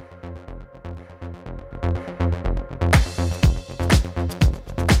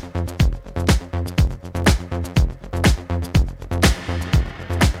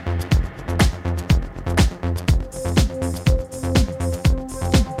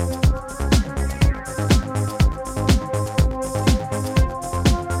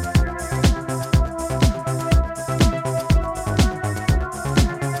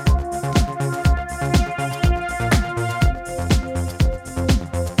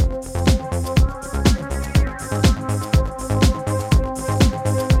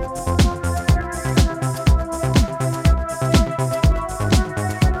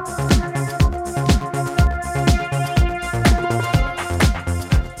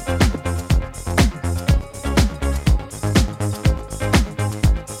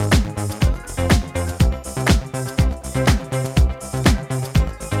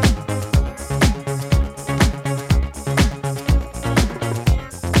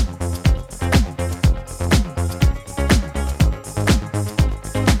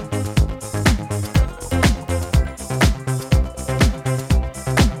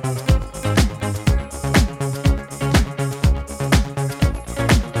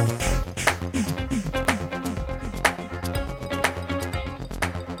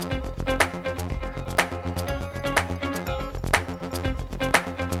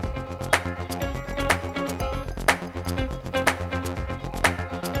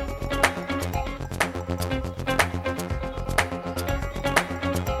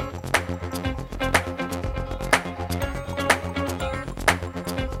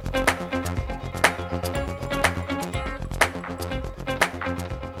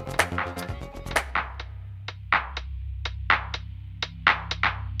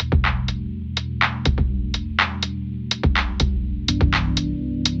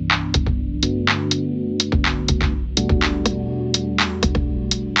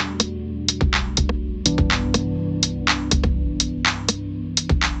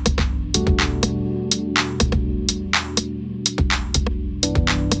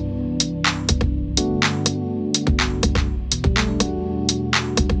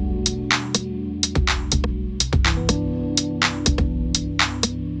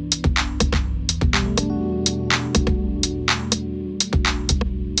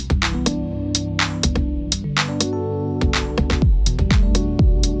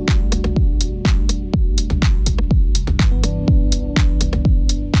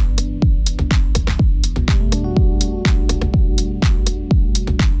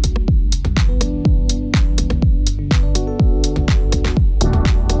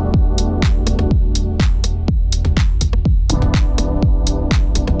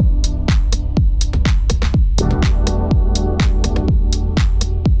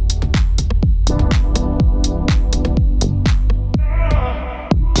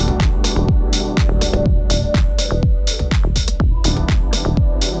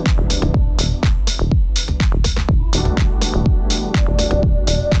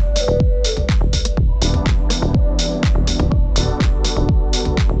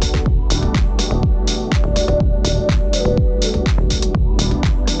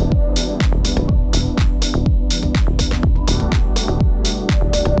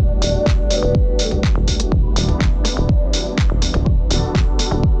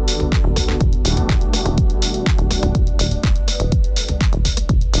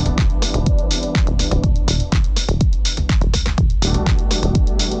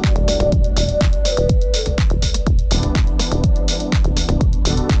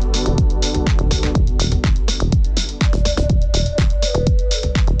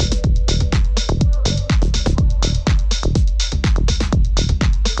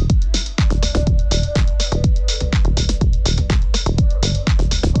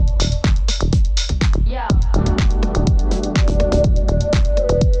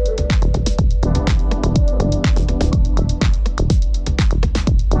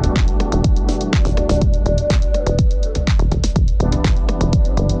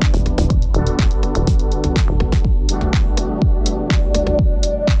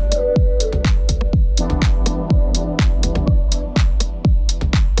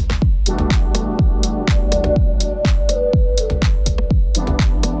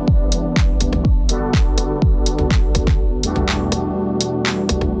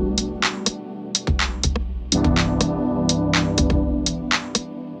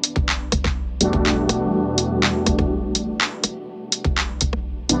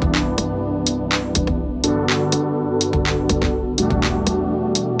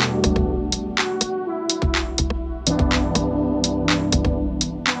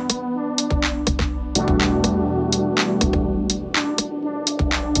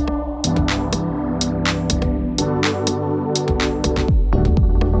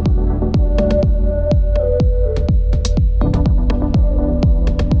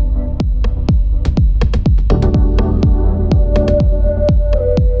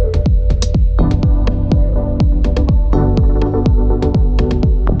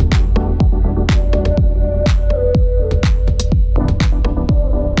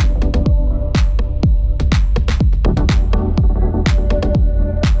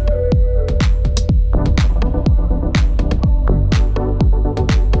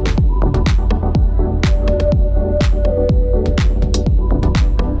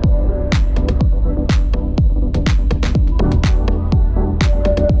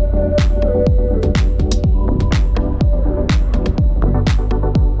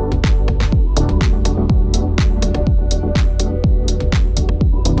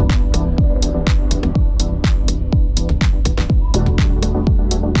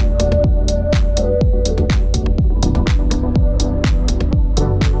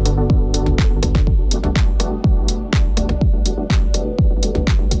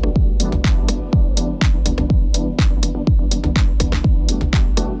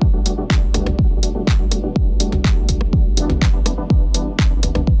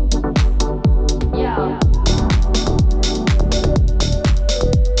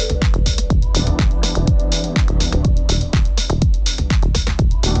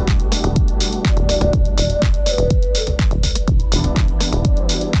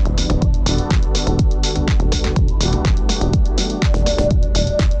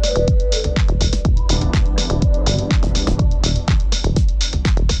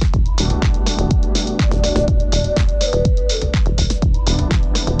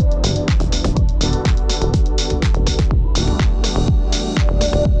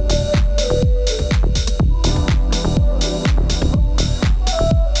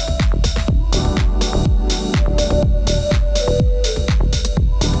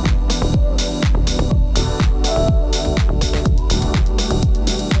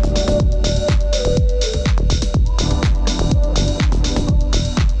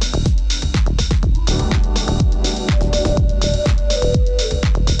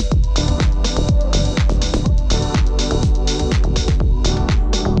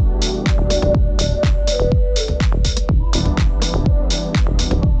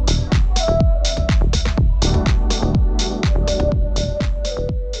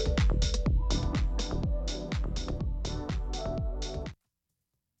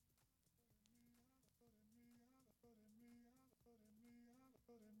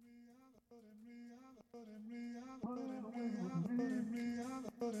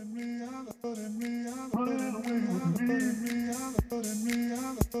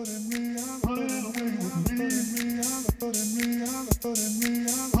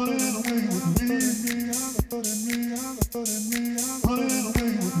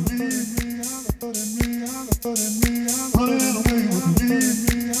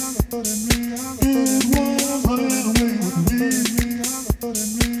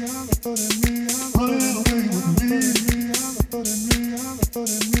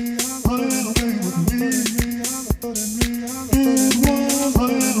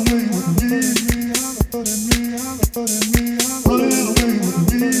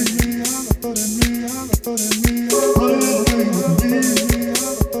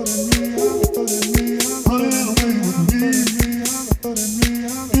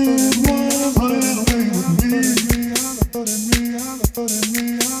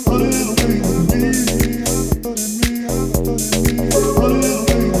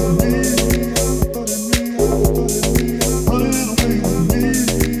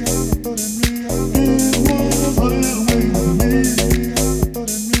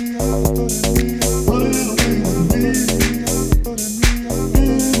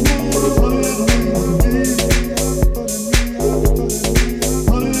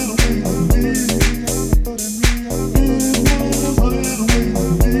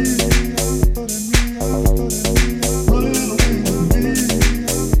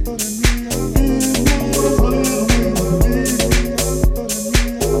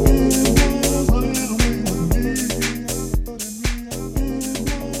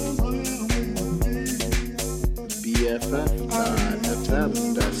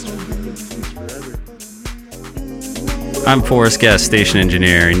 I'm Forrest Guest, station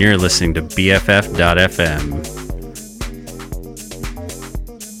engineer, and you're listening to BFF.FM.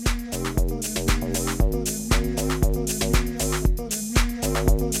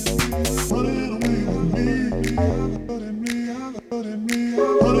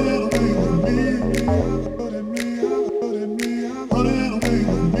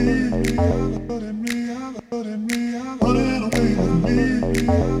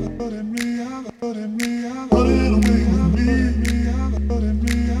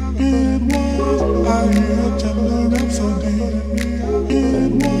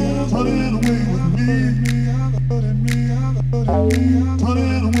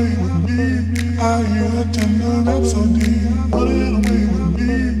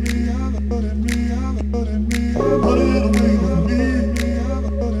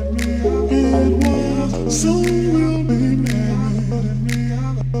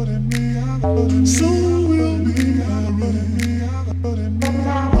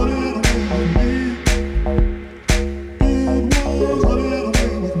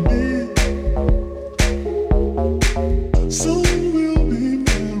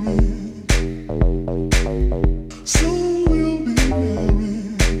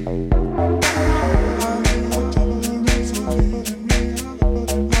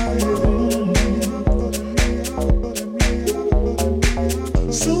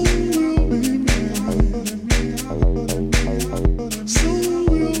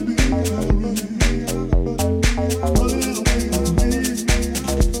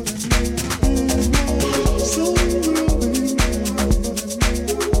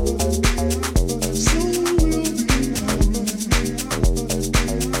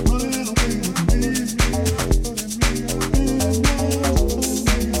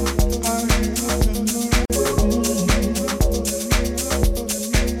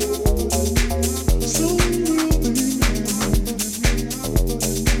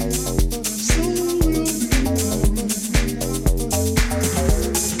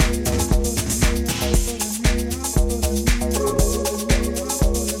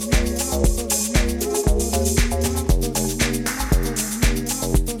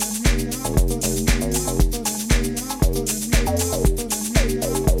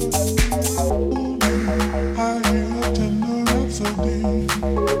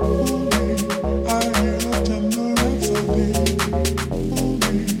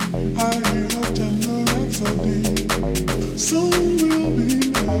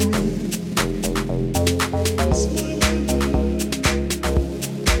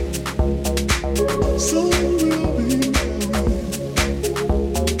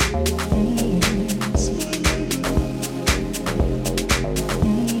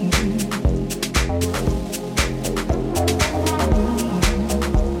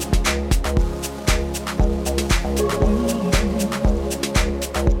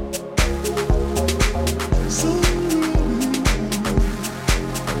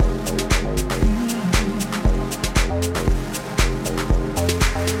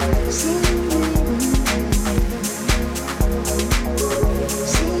 So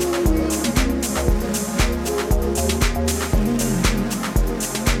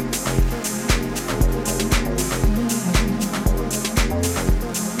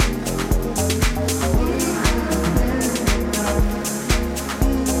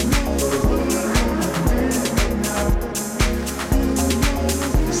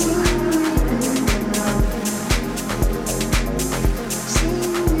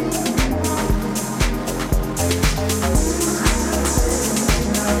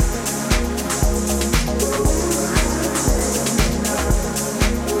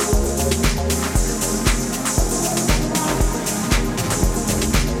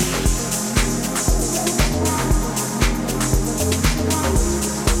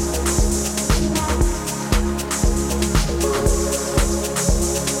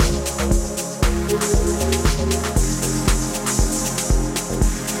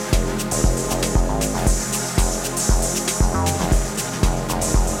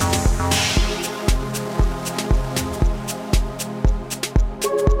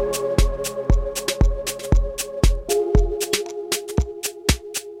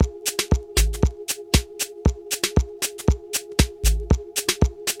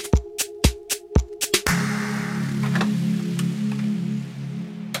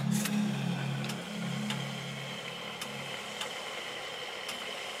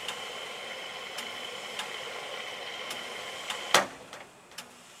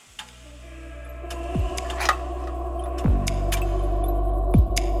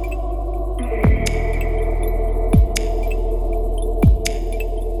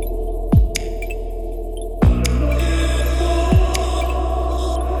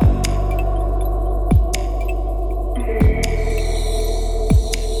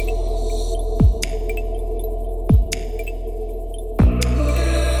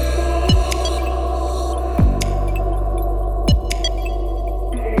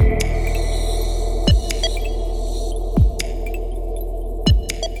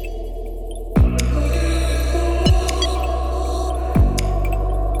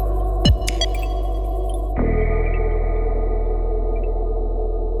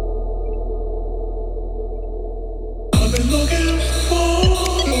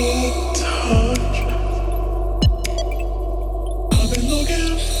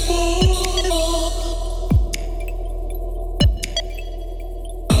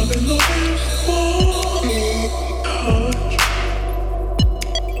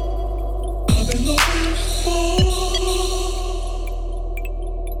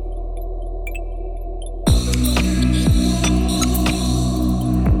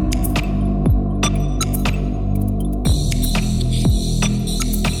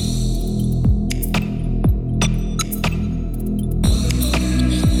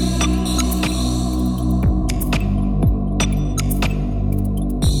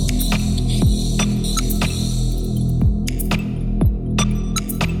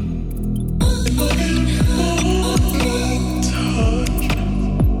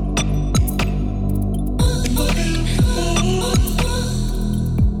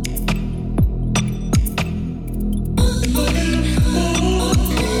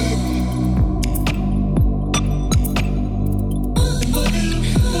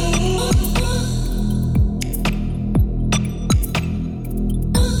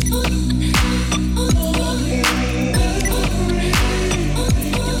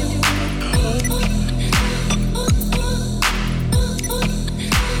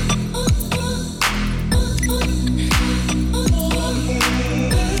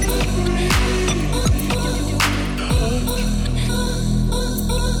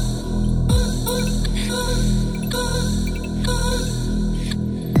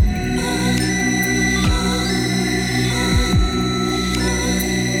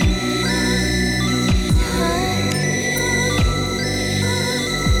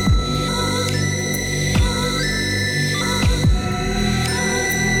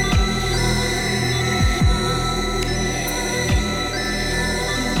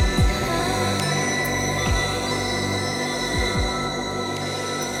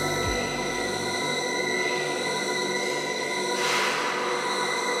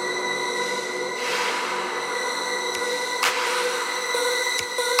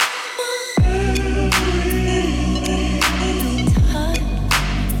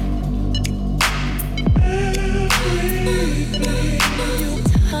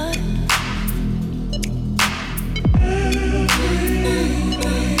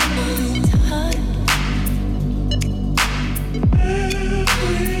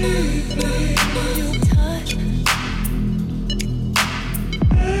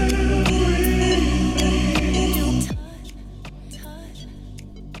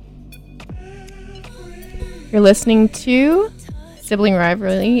You're listening to Sibling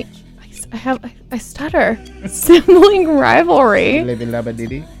Rivalry. I stutter. Sibling Rivalry on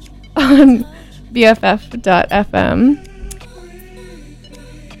BFF.FM.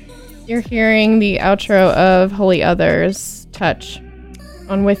 You're hearing the outro of Holy Others, Touch,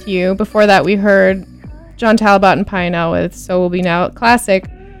 on With You. Before that, we heard John Talbot and Pioneer with So Will Be Now. Classic.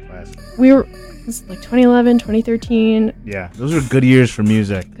 This is like 2011, 2013. Yeah, those were good years for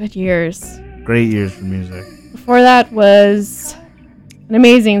music. Good years. Great years for music. Before that was an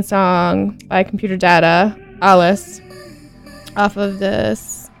amazing song by Computer Data, Alice, off of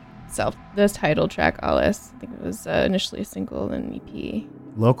this title track, Alice. I think it was initially a single, then an EP.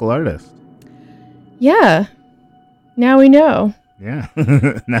 Local artist. Yeah. Now we know. Yeah.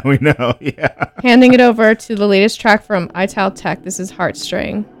 Now we know. Yeah. Handing it over to the latest track from Ital Tech. This is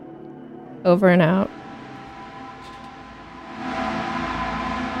Heartstring. Over and out.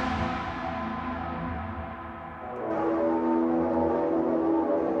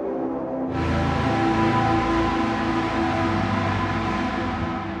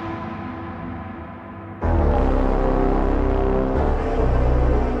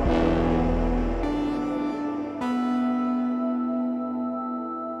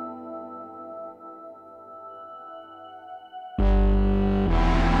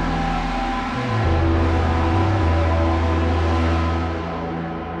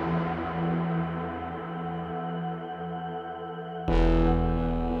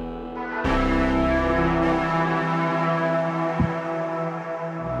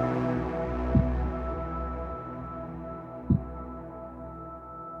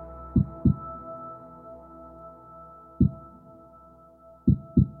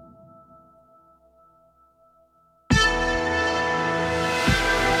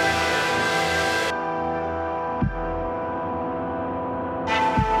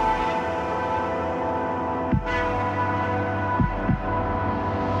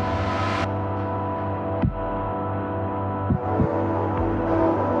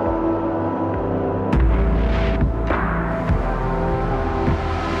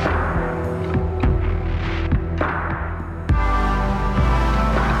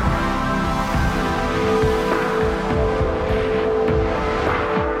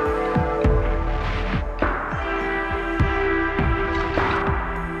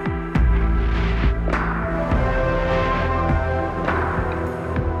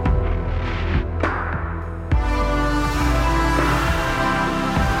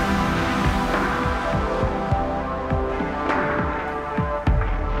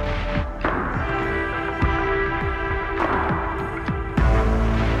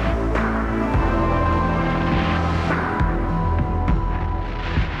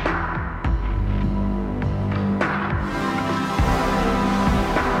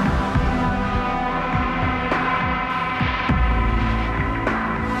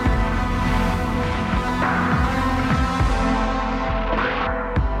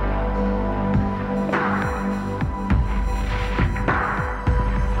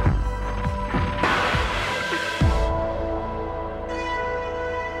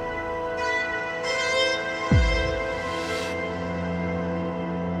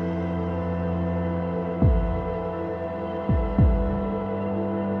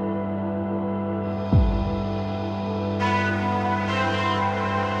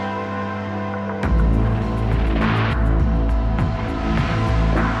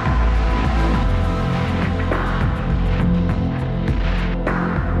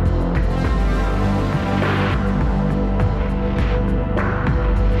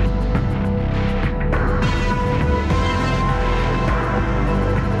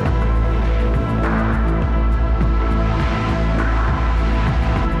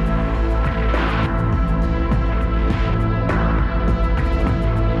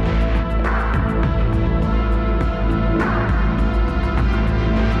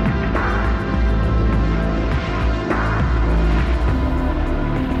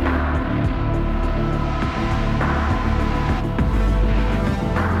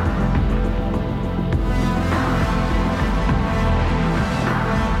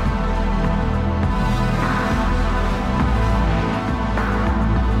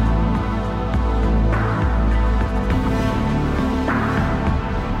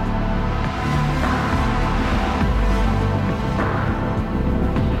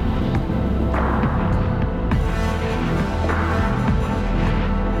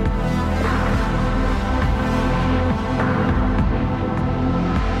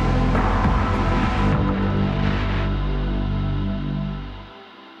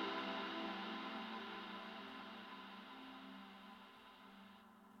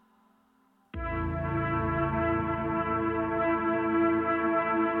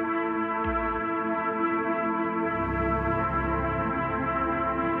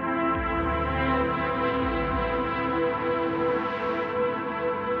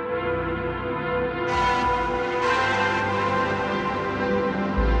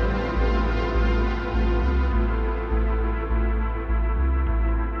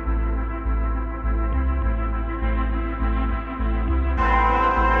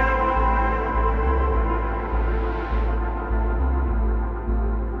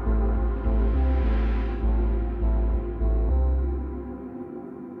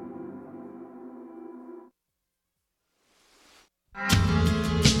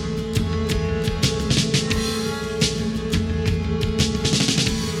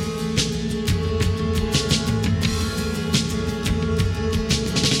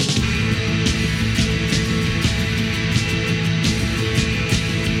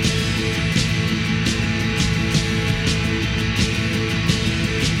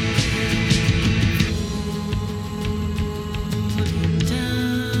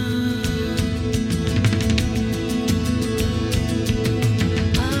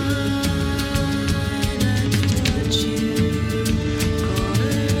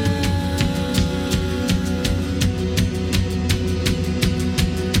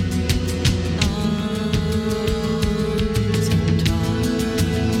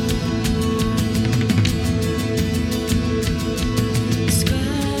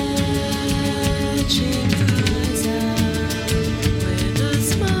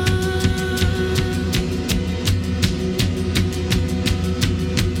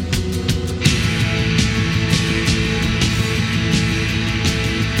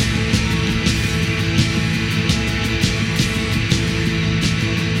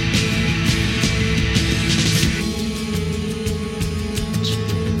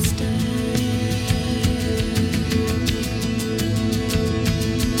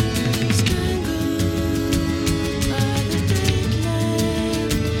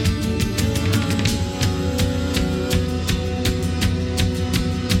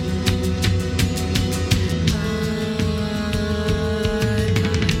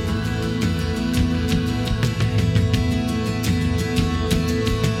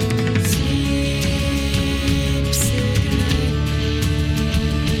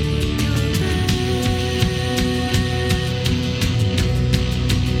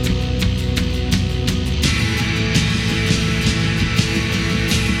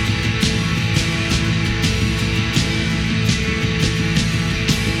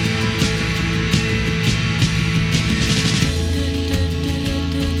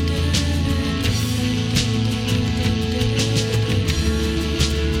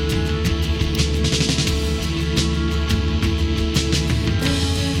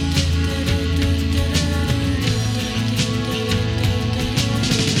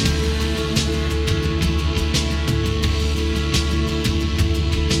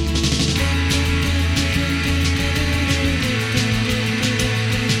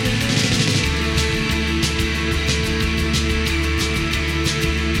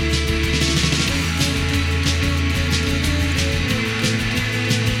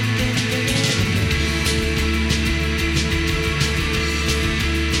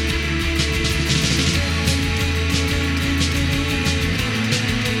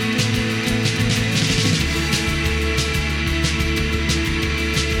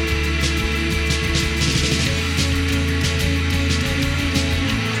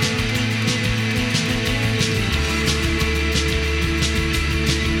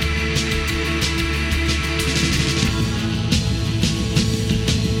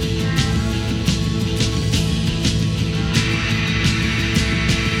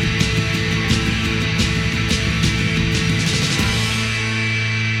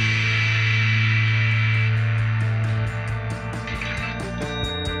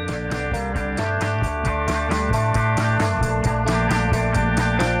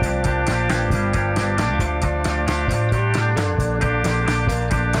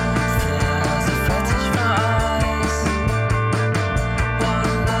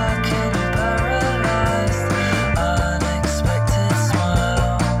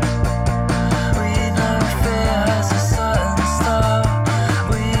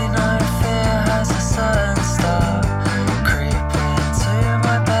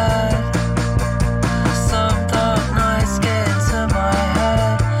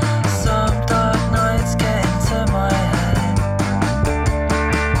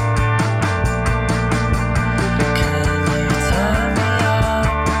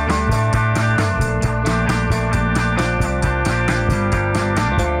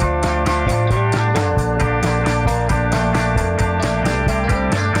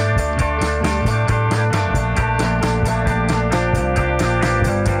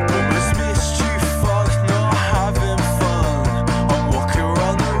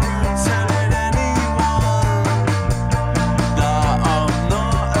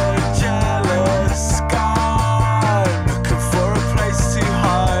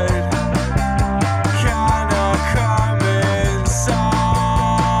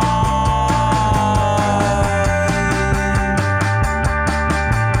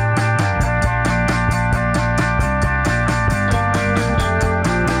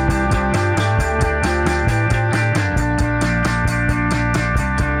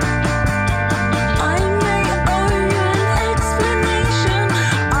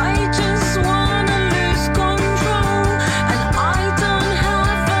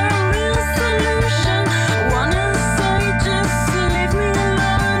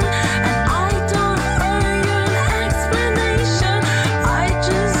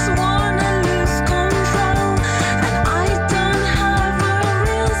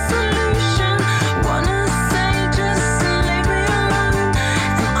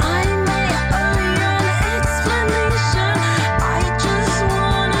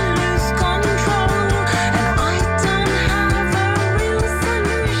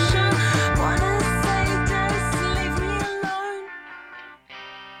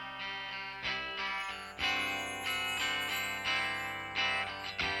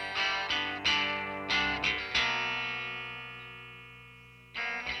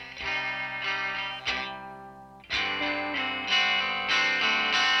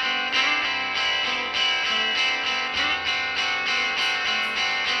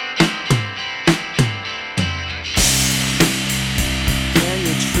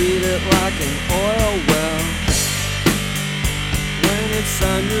 treat it like an oil well. When it's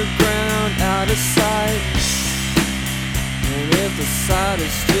underground, out of sight. And if the sight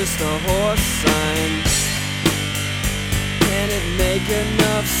is just a horse sign, can it make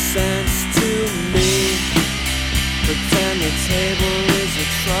enough sense to me? Pretend the table is a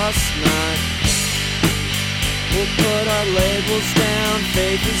trust knot. We'll put our labels down,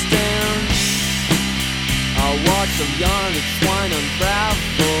 faith is down. I'll watch them yarn and twine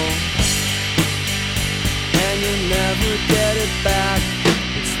unravel, and you'll never get it back.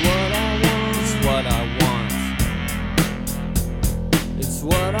 It's what I want, it's what I want. It's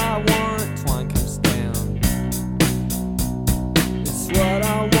what I want, twine comes down. It's what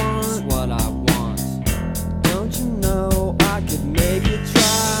I want, it's what I want. Don't you know I could make it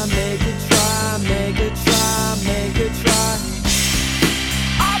try, make it try, make it try, make it try.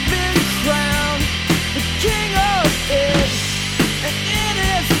 I've been crowned the king of it, and it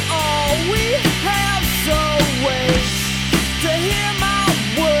is all we have. So wait to hear my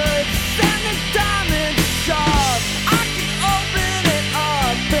words and the diamond sharp. I can open it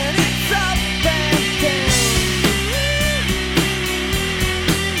up and it's up and down.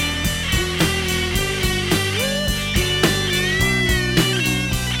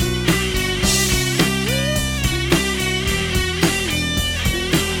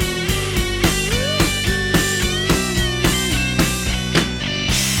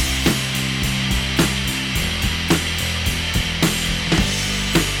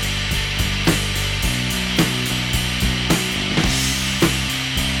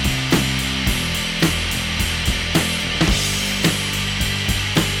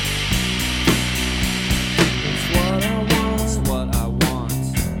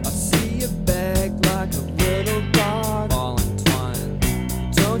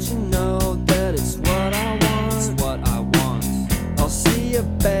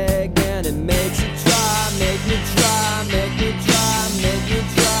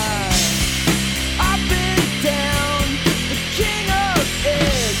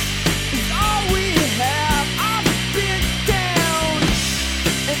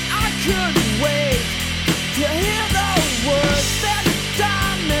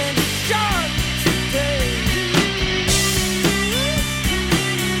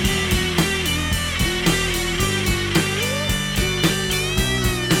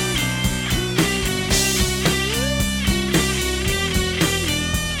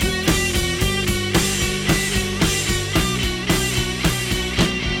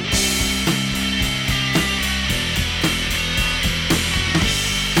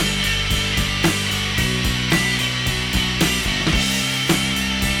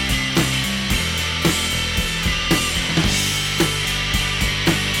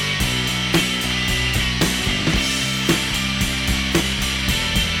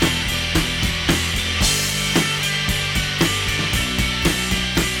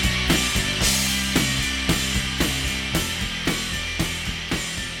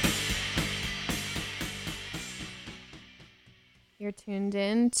 You're tuned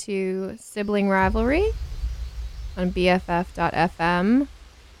in to Sibling Rivalry on BFF.FM.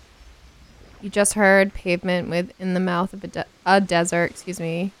 You just heard Pavement with In the Mouth of a Desert,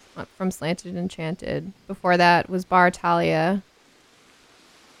 from Slanted Enchanted. Before that was Bar Talia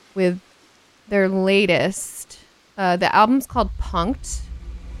with their latest. The album's called Punked,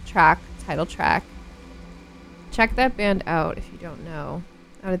 title track. Check that band out if you don't know,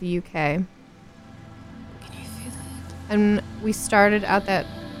 out of the UK. And we started out that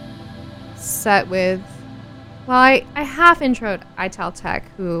set with, well, I half introed Ital Tech,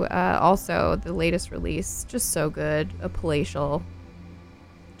 who also the latest release, just so good, a palatial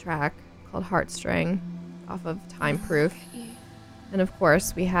track called Heartstring off of Time Proof. And of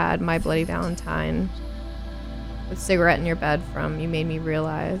course we had My Bloody Valentine with Cigarette in Your Bed from You Made Me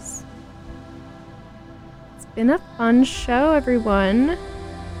Realize. It's been a fun show, everyone.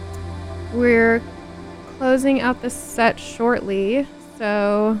 We're closing out the set shortly,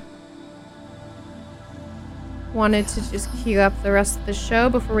 so wanted to just cue up the rest of the show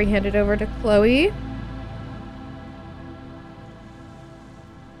before we hand it over to Chloe.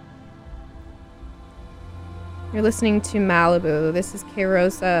 You're listening to Malibu. This is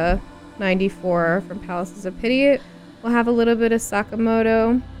K-Rosa 94 from Palaces of Pity. We'll have a little bit of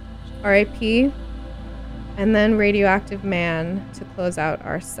Sakamoto, R.I.P., and then Radioactive Man to close out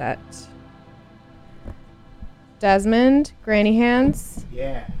our set. Desmond, Granny Hands.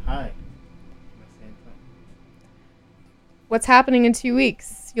 Yeah, hi. What's happening in 2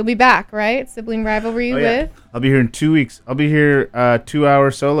 weeks? You'll be back, right? Sibling Rivalry with? I'll be here in 2 weeks. I'll be here 2-hour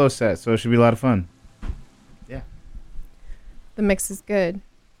solo set, so it should be a lot of fun. Yeah. The mix is good.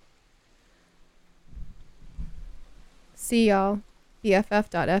 See y'all.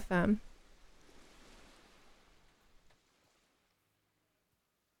 BFF.FM.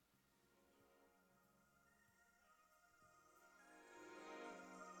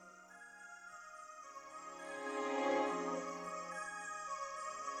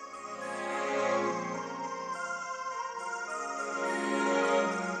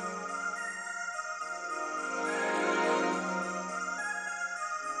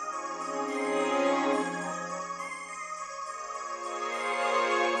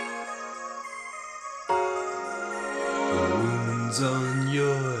 Wounds on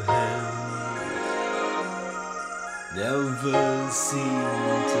your hands never seem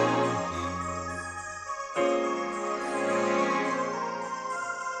to heal.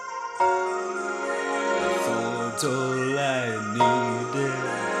 I thought all I needed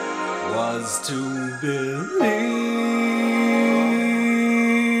was to believe.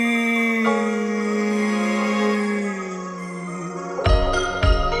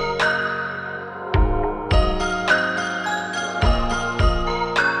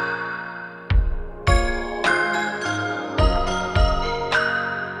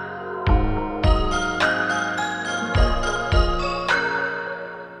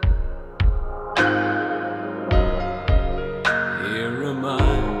 Here am I,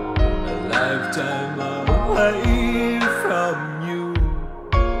 a lifetime away from you.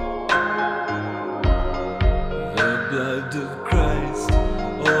 The blood of Christ,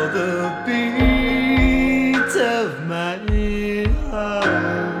 or the beat of my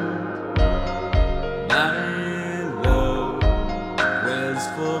heart. My love wears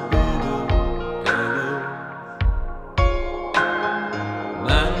forbidden colors.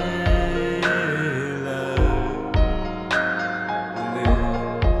 My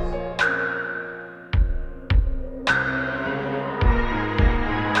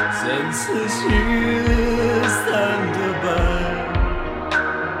senseless years thunder by.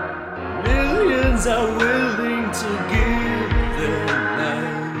 Millions are willing to give their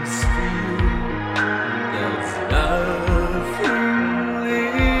lives for you. There's nothing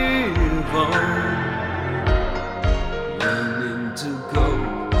live on. Learning to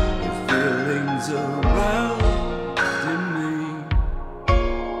cope with feelings around me.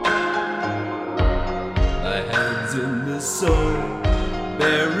 My hands in the soil,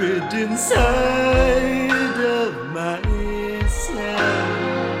 buried inside of myself.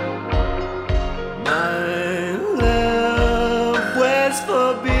 My love wears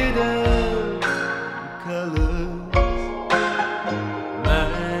forbidden colors. My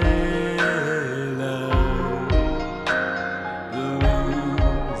love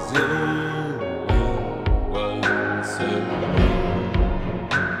believes in once again.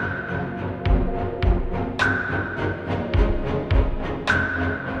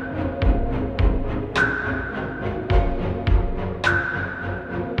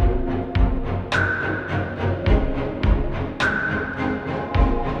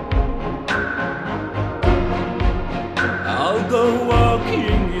 I'll go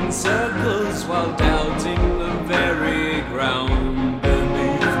walking in circles while doubting